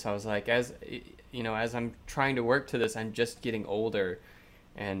being anxious. I was like, as you know, as I'm trying to work to this, I'm just getting older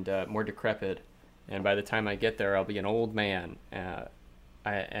and more decrepit, and by the time I get there, I'll be an old man.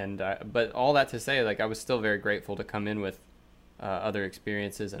 But all that to say, like, I was still very grateful to come in with other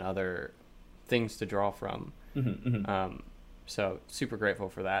experiences and other things to draw from. So super grateful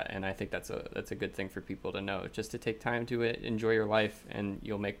for that, and I think that's a good thing for people to know, just to take time to enjoy your life, and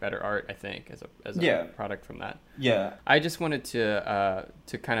you'll make better art, I think, as a product from that. Yeah. I just wanted to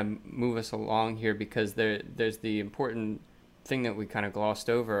kind of move us along here, because there's the important thing that we kind of glossed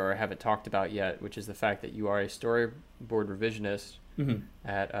over or haven't talked about yet, which is the fact that you are a storyboard revisionist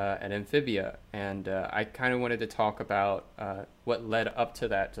at Amphibia, and I kind of wanted to talk about what led up to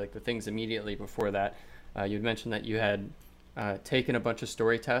that, like the things immediately before that. You'd mentioned that you had taken a bunch of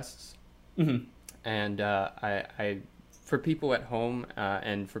story tests, and I for people at home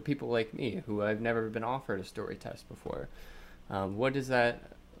and for people like me who I've never been offered a story test before, what does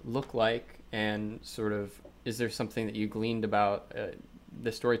that look like, and sort of, is there something that you gleaned about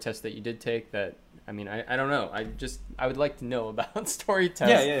the story test that you did take that, I mean, I don't know, I would like to know about story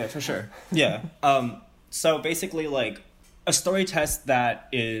tests. Yeah, for sure. Yeah. So basically, like, a story test that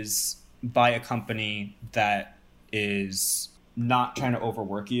is by a company that is not trying to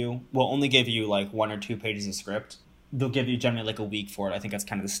overwork you will only give you like 1 or 2 pages of script. They'll give you generally like a week for it. I think that's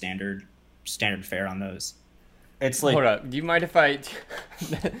kind of the standard fare on those. It's like, hold up, do you mind if I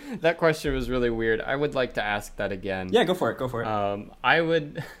that question was really weird. I would like to ask that again. Yeah, go for it. I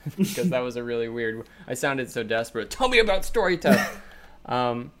would, because that was a really weird, I sounded so desperate. Tell me about story test.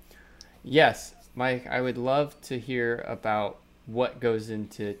 Yes, Mike, I would love to hear about what goes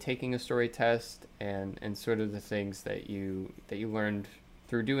into taking a story test, and sort of the things that you learned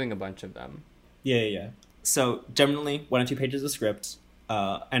through doing a bunch of them. Yeah. So generally 1 or 2 pages of script,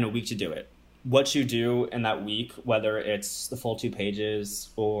 and a week to do it. What you do in that week, whether it's the full 2 pages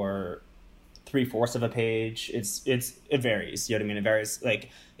or 3/4 of a page, it varies. You know what I mean? It varies. Like,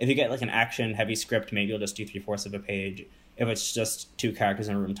 if you get like an action heavy script, maybe you'll just do 3/4 of a page. If it's just 2 characters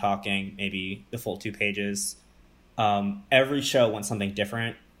in a room talking, maybe the full 2 pages. Every show wants something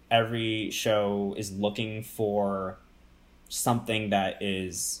different. Every show is looking for something that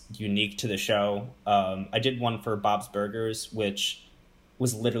is unique to the show. I did one for Bob's Burgers, which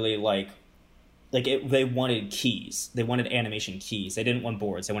was literally they wanted keys. They wanted animation keys. They didn't want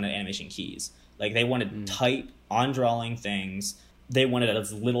boards. They wanted animation keys. Like, they wanted tight, on-drawing things. They wanted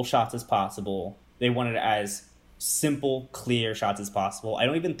as little shots as possible. They wanted as simple, clear shots as possible. I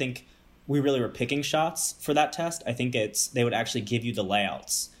don't even think we really were picking shots for that test. I think they would actually give you the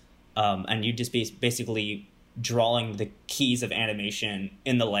layouts, and you'd just be basically drawing the keys of animation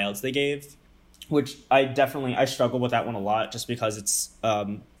in the layouts they gave, which I struggle with that one a lot, just because it's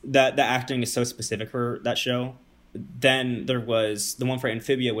that the acting is so specific for that show. Then there was the one for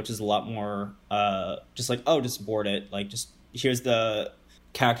Amphibia, which is a lot more just like, just board it, like, just here's the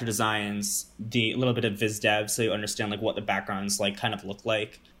character designs, a little bit of viz dev, so you understand like what the backgrounds like kind of look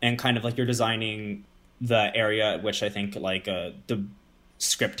like, and kind of like you're designing the area at which I think like the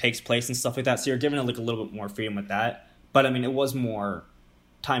script takes place and stuff like that. So you're given like a little bit more freedom with that. But I mean, it was more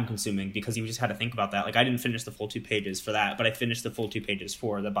time consuming because you just had to think about that. Like, I didn't finish the full 2 pages for that, but I finished the full 2 pages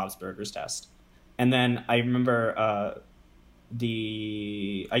for the Bob's Burgers test. And then I remember I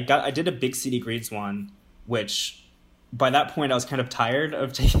did a Big City Greeds one, which by that point I was kind of tired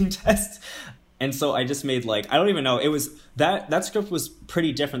of taking tests. And so I just made like, I don't even know, it was that script was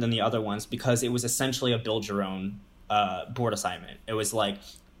pretty different than the other ones because it was essentially a build your own board assignment. It was like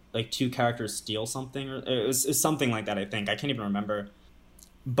 2 characters steal something, or it was something like that, I think. I can't even remember.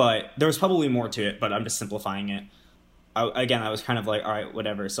 But there was probably more to it, but I'm just simplifying it. I was kind of like, all right,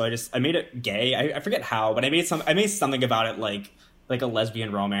 whatever. So I made it gay. I forget how, but I made something about it like a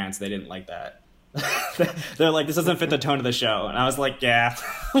lesbian romance. They didn't like that. They're like, this doesn't fit the tone of the show, and I was like, yeah,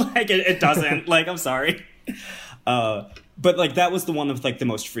 like it doesn't. Like, I'm sorry. But like that was the one with like the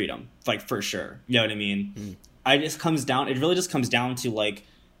most freedom, like for sure. You know what I mean? It really just comes down to like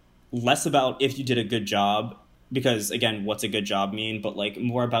less about if you did a good job, because again, what's a good job mean? But like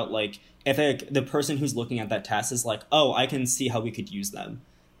more about like if the person who's looking at that task is like, oh, I can see how we could use them.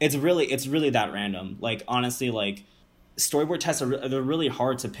 It's really that random. Like honestly, like storyboard tests they're really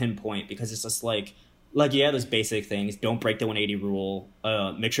hard to pinpoint because it's just like yeah, those basic things. Don't break the 180 rule.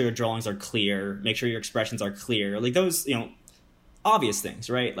 Make sure your drawings are clear. Make sure your expressions are clear. Like those, obvious things,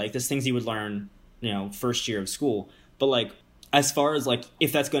 right? Like those things you would learn, first year of school. But like as far as like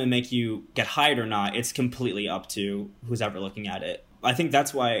if that's going to make you get hired or not, it's completely up to who's ever looking at it. I think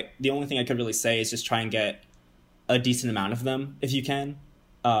that's why the only thing I could really say is just try and get a decent amount of them if you can.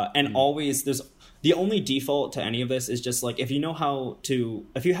 And always there's the only default to any of this is just like if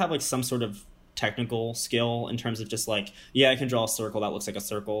you have like some sort of technical skill in terms of just like, yeah, I can draw a circle that looks like a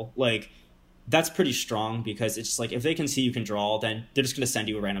circle, like that's pretty strong, because it's just like if they can see you can draw, then they're just going to send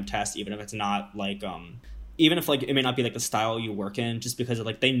you a random test, even if it's not like even if like it may not be like the style you work in, just because of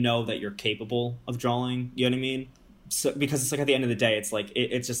like they know that you're capable of drawing, you know what I mean? So because it's like at the end of the day it's like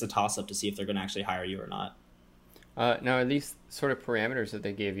it's just a toss up to see if they're going to actually hire you or not. Now, are these sort of parameters that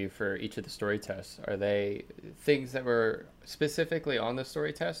they gave you for each of the story tests, are they things that were specifically on the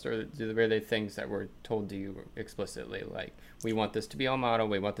story test, or were they things that were told to you explicitly? Like, we want this to be on model,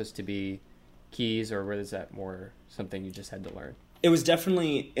 we want this to be keys, or was that more something you just had to learn? It was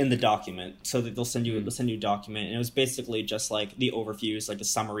definitely in the document, so that they'll send you a document, and it was basically just like the overviews, like the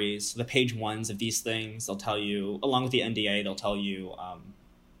summaries, the page ones of these things. They'll tell you, along with the NDA, they'll tell you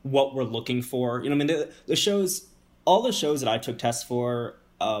what we're looking for. I mean, the shows. All the shows that I took tests for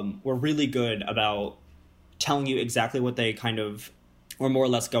were really good about telling you exactly what they kind of were more or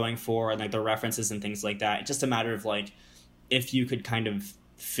less going for, and like the references and things like that. It's just a matter of like if you could kind of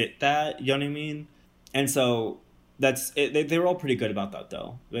fit that, you know what I mean? And so that's it. They were all pretty good about that,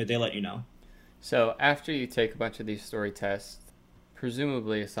 though. They let you know. So after you take a bunch of these story tests,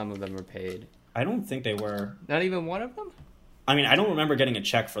 presumably some of them are paid. I don't think they were. Not even one of them? I mean, I don't remember getting a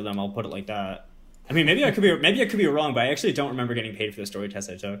check for them. I'll put it like that. I mean, maybe I could be wrong, but I actually don't remember getting paid for the story test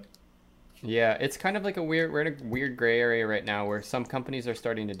I took. Yeah, it's kind of like we're in a weird gray area right now where some companies are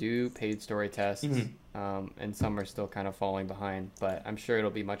starting to do paid story tests, and some are still kind of falling behind, but I'm sure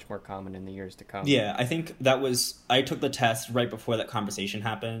it'll be much more common in the years to come. Yeah, I think I took the test right before that conversation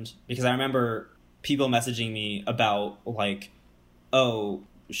happened, because I remember people messaging me about like, oh,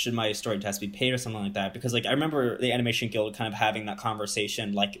 should my story test be paid or something like that, because like I remember the Animation Guild kind of having that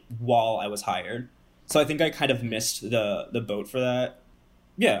conversation like while I was hired. So I think I kind of missed the boat for that.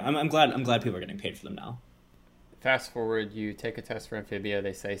 Yeah, I'm glad people are getting paid for them now. Fast forward, you take a test for Amphibia,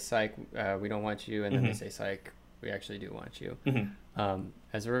 they say, psych, we don't want you, and then they say, psych, we actually do want you.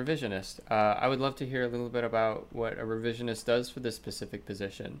 As a revisionist, I would love to hear a little bit about what a revisionist does for this specific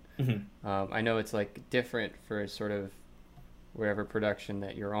position. I know it's like different for sort of whatever production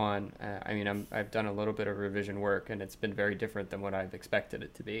that you're on. I mean, I've done a little bit of revision work, and it's been very different than what I've expected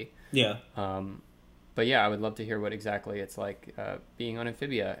it to be. Yeah. But yeah, I would love to hear what exactly it's like being on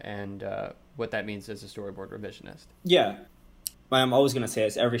Amphibia, and what that means as a storyboard revisionist. Yeah. I'm always going to say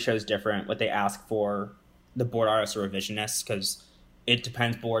this. Every show is different, what they ask for the board artists or revisionists, because it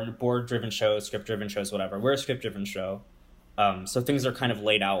depends. Board-driven shows, script-driven shows, whatever. We're a script-driven show. So things are kind of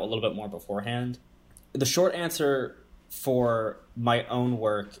laid out a little bit more beforehand. The short answer for my own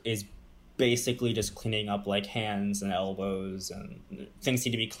work is basically just cleaning up like hands and elbows, and things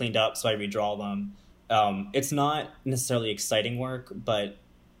need to be cleaned up, so I redraw them. It's not necessarily exciting work, but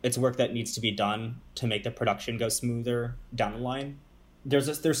it's work that needs to be done to make the production go smoother down the line. There's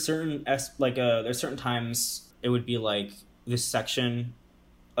certain times it would be like this section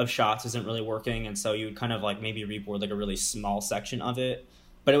of shots isn't really working, and so you would kind of like maybe reboard like a really small section of it.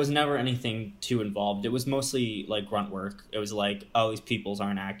 But it was never anything too involved. It was mostly like grunt work. It was like, oh, these peoples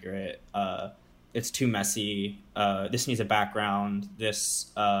aren't accurate. It's too messy. This needs a background.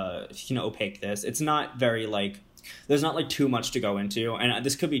 This, opaque this. It's not very like, there's not like too much to go into. And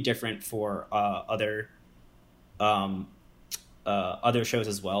this could be different for other shows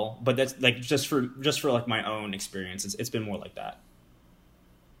as well. But that's like just for like my own experience. It's been more like that.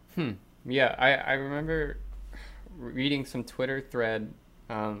 Yeah, I remember reading some Twitter thread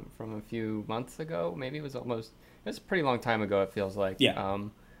from a few months ago. Maybe it was a pretty long time ago, it feels like. Yeah.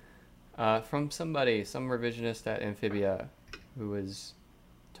 From some revisionist at Amphibia who was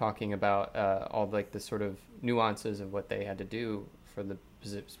talking about all like the sort of nuances of what they had to do for the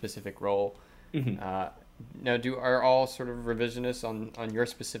specific role. Now, are all sort of revisionists on your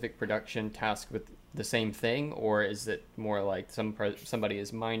specific production tasked with the same thing, or is it more like somebody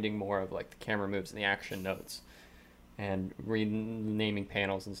is minding more of like the camera moves and the action notes and renaming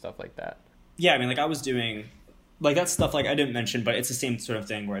panels and stuff like that? Yeah, I mean, like I was doing like that stuff like I didn't mention, but it's the same sort of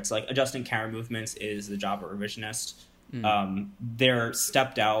thing where it's like adjusting camera movements is the job of a revisionist. They're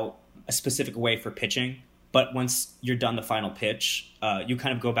stepped out a specific way for pitching, but once you're done the final pitch, you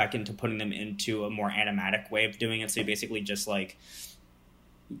kind of go back into putting them into a more animatic way of doing it. So you basically just like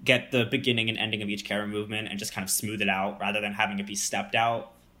get the beginning and ending of each camera movement and just kind of smooth it out rather than having it be stepped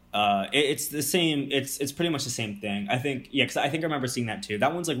out. It's the same. It's pretty much the same thing. I think, yeah, because I think I remember seeing that too.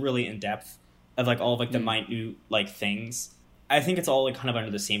 That one's like really in depth of like all of like the minute like things. I think it's all like kind of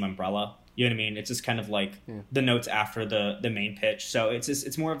under the same umbrella. You know what I mean? It's just kind of like the notes after the main pitch. So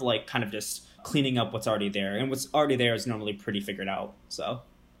it's more of like kind of just cleaning up what's already there, and what's already there is normally pretty figured out. So,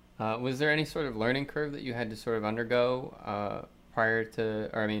 was there any sort of learning curve that you had to sort of undergo prior to,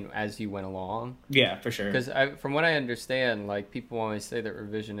 or I mean, as you went along? Yeah, for sure. Because from what I understand, like people always say that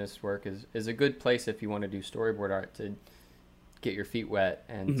revisionist work is a good place if you want to do storyboard art to get your feet wet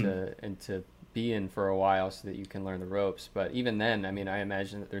and to be in for a while so that you can learn the ropes. But even then, I mean, I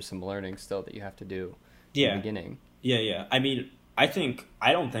imagine that there's some learning still that you have to do in the beginning. Yeah. I mean, I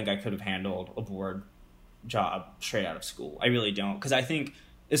don't think I could have handled a board job straight out of school. I really don't. Because I think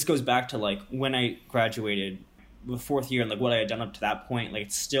this goes back to like when I graduated the fourth year and like what I had done up to that point. Like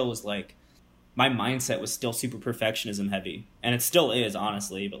it still was like my mindset was still super perfectionism heavy. And it still is,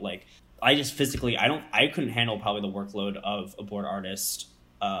 honestly. But like I just physically, I couldn't handle probably the workload of a board artist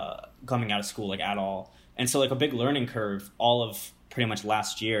coming out of school like at all. And so like a big learning curve all of pretty much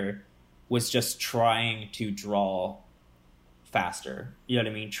last year was just trying to draw faster. You know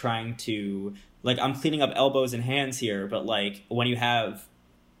what I mean? Trying to like, I'm cleaning up elbows and hands here, but like when you have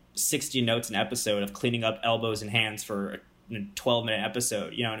 60 notes an episode of cleaning up elbows and hands for a 12-minute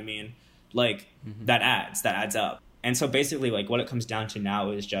episode, you know what I mean? Like that adds up. And so basically like what it comes down to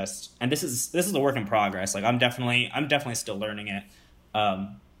now is just, and this is a work in progress. Like I'm definitely still learning it.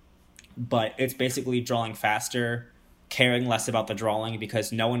 But it's basically drawing faster, caring less about the drawing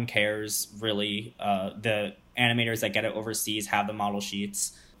because no one cares really. The animators that get it overseas have the model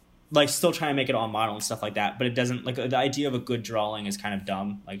sheets, like still trying to make it on model and stuff like that. But it doesn't, like the idea of a good drawing is kind of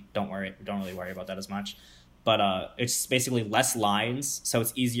dumb. Like don't really worry about that as much. But it's basically less lines, so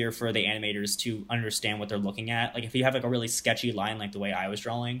it's easier for the animators to understand what they're looking at. Like if you have like a really sketchy line like the way I was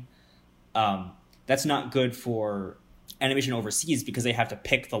drawing, that's not good for animation overseas because they have to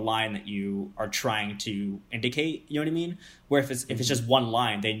pick the line that you are trying to indicate. You know what I mean? Where if it's just one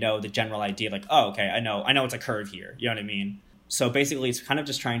line, they know the general idea. Like, oh, okay, I know it's a curve here. You know what I mean? So basically, it's kind of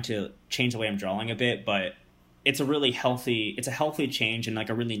just trying to change the way I'm drawing a bit, but it's a healthy change and like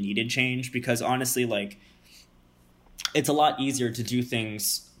a really needed change because honestly, like it's a lot easier to do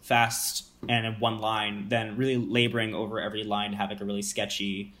things fast and in one line than really laboring over every line to have like a really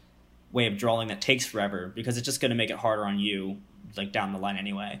sketchy way of drawing that takes forever because it's just going to make it harder on you like down the line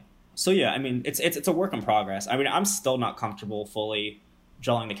anyway. So yeah, I mean it's a work in progress. I mean I'm still not comfortable fully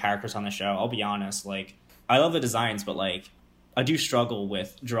drawing the characters on the show. I'll be honest, like I love the designs, but like I do struggle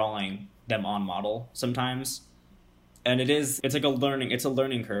with drawing them on model sometimes. And it's like a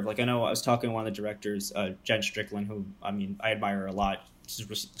learning curve. Like I know I was talking to one of the directors, Jen Strickland, who I mean I admire her a lot.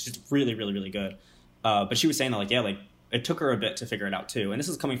 She's really, really, really good. But she was saying that like, yeah, like it took her a bit to figure it out too. And this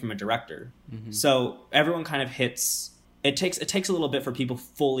is coming from a director. So everyone kind of it takes a little bit for people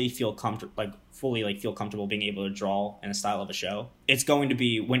fully feel comfortable being able to draw in a style of a show. It's going to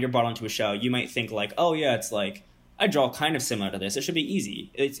be when you're brought onto a show, you might think like, oh yeah, it's like I draw kind of similar to this. It should be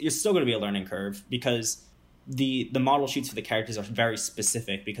easy. It's still going to be a learning curve because the model sheets for the characters are very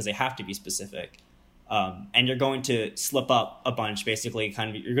specific because they have to be specific. And you're going to slip up a bunch, basically.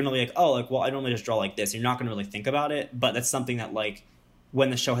 Kind of, you're going to be like, oh, like, well, I normally just draw like this. You're not going to really think about it, but that's something that, like, when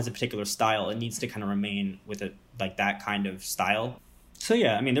the show has a particular style, it needs to kind of remain with it, like that kind of style. So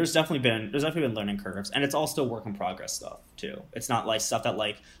yeah, I mean, there's definitely been learning curves, and it's all still work in progress stuff too. It's not like stuff that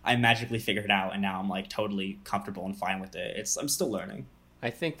like I magically figured it out and now I'm like totally comfortable and fine with it. I'm still learning.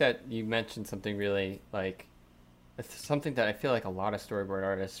 I think that you mentioned something really like. It's something that I feel like a lot of storyboard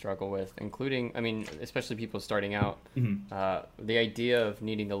artists struggle with, including, I mean, especially people starting out. The idea of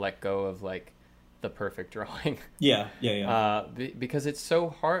needing to let go of like the perfect drawing. Yeah. Because it's so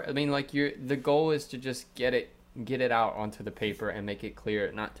hard. I mean, like the goal is to just get it out onto the paper and make it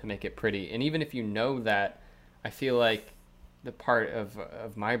clear, not to make it pretty. And even if you know that, I feel like the part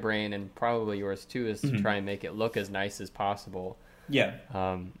of my brain and probably yours too is to try and make it look as nice as possible. Yeah.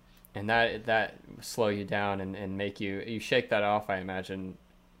 And that slow you down and make you shake that off, I imagine,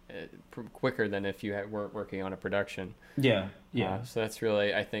 quicker than if you weren't working on a production. Yeah. So that's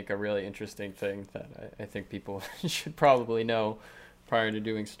really, I think, a really interesting thing that I think people should probably know prior to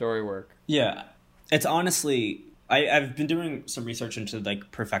doing story work. Yeah. It's honestly, I've been doing some research into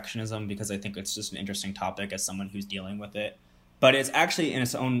like perfectionism because I think it's just an interesting topic as someone who's dealing with it. But it's actually in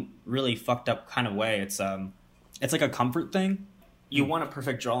its own really fucked up kind of way. It's like a comfort thing. You want a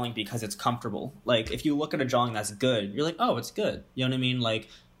perfect drawing because it's comfortable. Like if you look at a drawing that's good, you're like, oh, it's good. You know what I mean? Like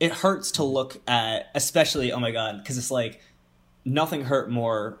it hurts to look at, especially, oh my God, because it's like nothing hurt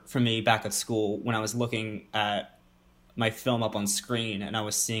more for me back at school when I was looking at my film up on screen and I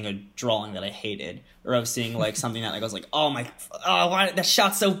was seeing a drawing that I hated, or I was seeing like something that like I was like, oh why that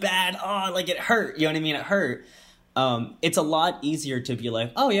shot's so bad, oh, like it hurt, you know what I mean, it hurt. It's a lot easier to be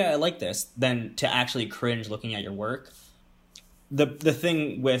like, oh yeah, I like this, than to actually cringe looking at your work. The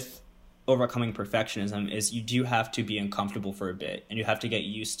thing with overcoming perfectionism is you do have to be uncomfortable for a bit, and you have to get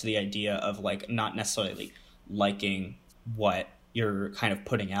used to the idea of like not necessarily liking what you're kind of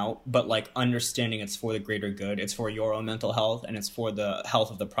putting out, but like understanding it's for the greater good, it's for your own mental health, and it's for the health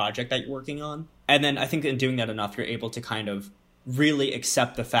of the project that you're working on. And then I think in doing that enough, you're able to kind of really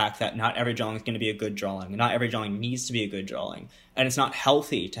accept the fact that not every drawing is going to be a good drawing. Not every drawing needs to be a good drawing. And it's not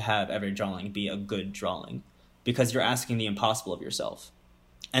healthy to have every drawing be a good drawing, because you're asking the impossible of yourself.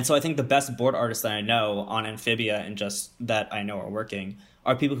 And so I think the best board artists that I know on Amphibia and just that I know are working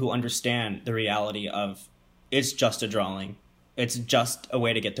are people who understand the reality of it's just a drawing. It's just a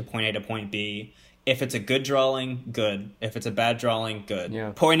way to get to point A to point B. If it's a good drawing, good. If it's a bad drawing, good.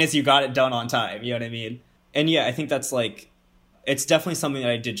 Yeah. Point is you got it done on time. You know what I mean? And yeah, I think that's like, it's definitely something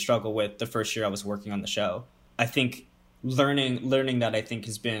that I did struggle with the first year I was working on the show. I think learning that I think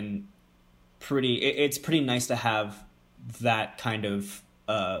has been it's pretty nice to have that kind of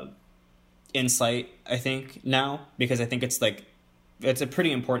insight, I think, now, because I think it's a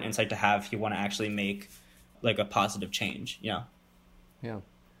pretty important insight to have if you want to actually make like a positive change. Yeah.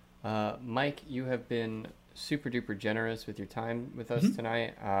 Mike, you have been super duper generous with your time with us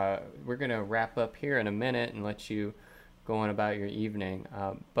tonight. We're going to wrap up here in a minute and let you go on about your evening.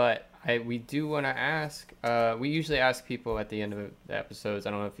 But we do want to ask, we usually ask people at the end of the episodes,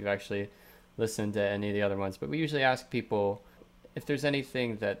 I don't know if you've actually listened to any of the other ones, but we usually ask people if there's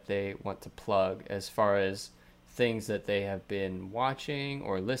anything that they want to plug as far as things that they have been watching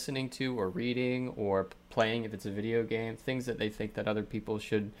or listening to or reading or playing, if it's a video game, things that they think that other people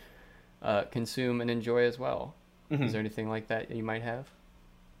should consume and enjoy as well. Is there anything like that you might have?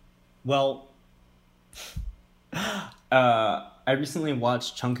 Well, I recently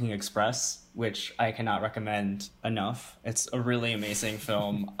watched Chungking Express, which I cannot recommend enough. It's a really amazing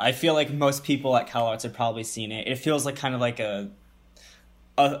film. I feel like most people at CalArts have probably seen it. It feels like kind of like an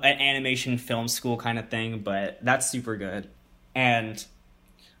animation film school kind of thing, but that's super good. And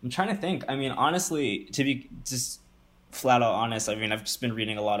I'm trying to think. I mean, honestly, to be just flat out honest, I mean, I've just been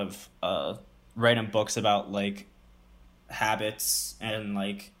reading a lot of random books about like habits and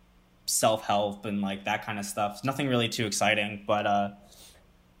like self-help and like that kind of stuff. Nothing really too exciting, but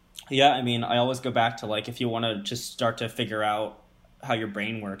yeah, I mean, I always go back to like, if you want to just start to figure out how your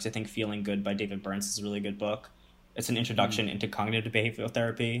brain works, I think Feeling Good by David Burns is a really good book. It's an introduction into cognitive behavioral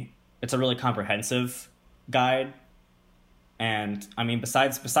therapy. It's a really comprehensive guide. And I mean,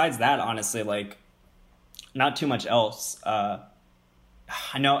 besides that, honestly, like not too much else.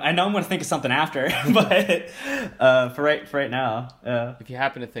 I know I'm going to think of something after, but for right now. If you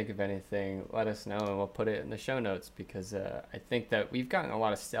happen to think of anything, let us know and we'll put it in the show notes, because I think that we've gotten a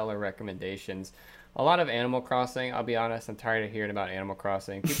lot of stellar recommendations. A lot of Animal Crossing. I'll be honest, I'm tired of hearing about Animal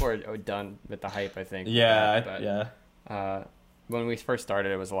Crossing. People are done with the hype, I think. Yeah. When we first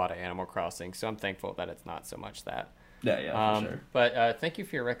started, it was a lot of Animal Crossing, so I'm thankful that it's not so much that. Yeah, for sure. But thank you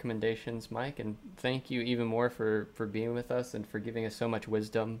for your recommendations, Mike, and thank you even more for being with us and for giving us so much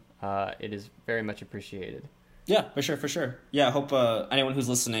wisdom. It is very much appreciated. Yeah, for sure. Yeah, I hope anyone who's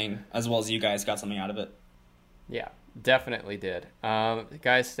listening, as well as you guys, got something out of it. Yeah, definitely did.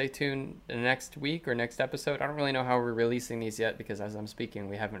 Guys, stay tuned next week or next episode. I don't really know how we're releasing these yet, because as I'm speaking,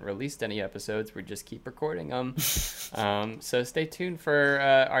 we haven't released any episodes. We just keep recording them. So stay tuned for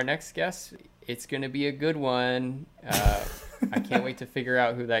our next guest. It's going to be a good one. I can't wait to figure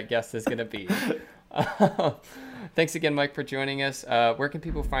out who that guest is going to be. Thanks again, Mike, for joining us. Where can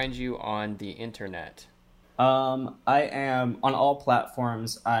people find you on the internet? I am on all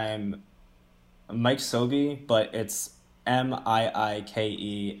platforms. I'm Mike Sobi, but it's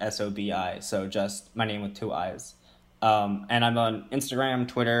MIIKESOBI. So just my name with 2 I's. And I'm on Instagram,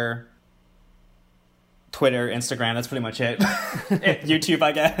 Twitter, Instagram. That's pretty much it. YouTube,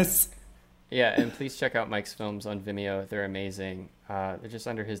 I guess. Yeah, and please check out Mike's films on Vimeo. They're amazing. They're just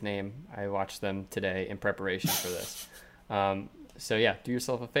under his name. I watched them today in preparation for this. So yeah, do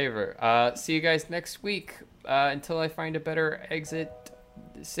yourself a favor. See you guys next week. Until I find a better exit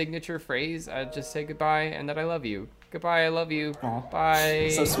signature phrase, just say goodbye and that I love you. Goodbye, I love you. Aw,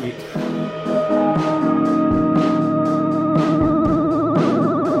 Bye. so sweet.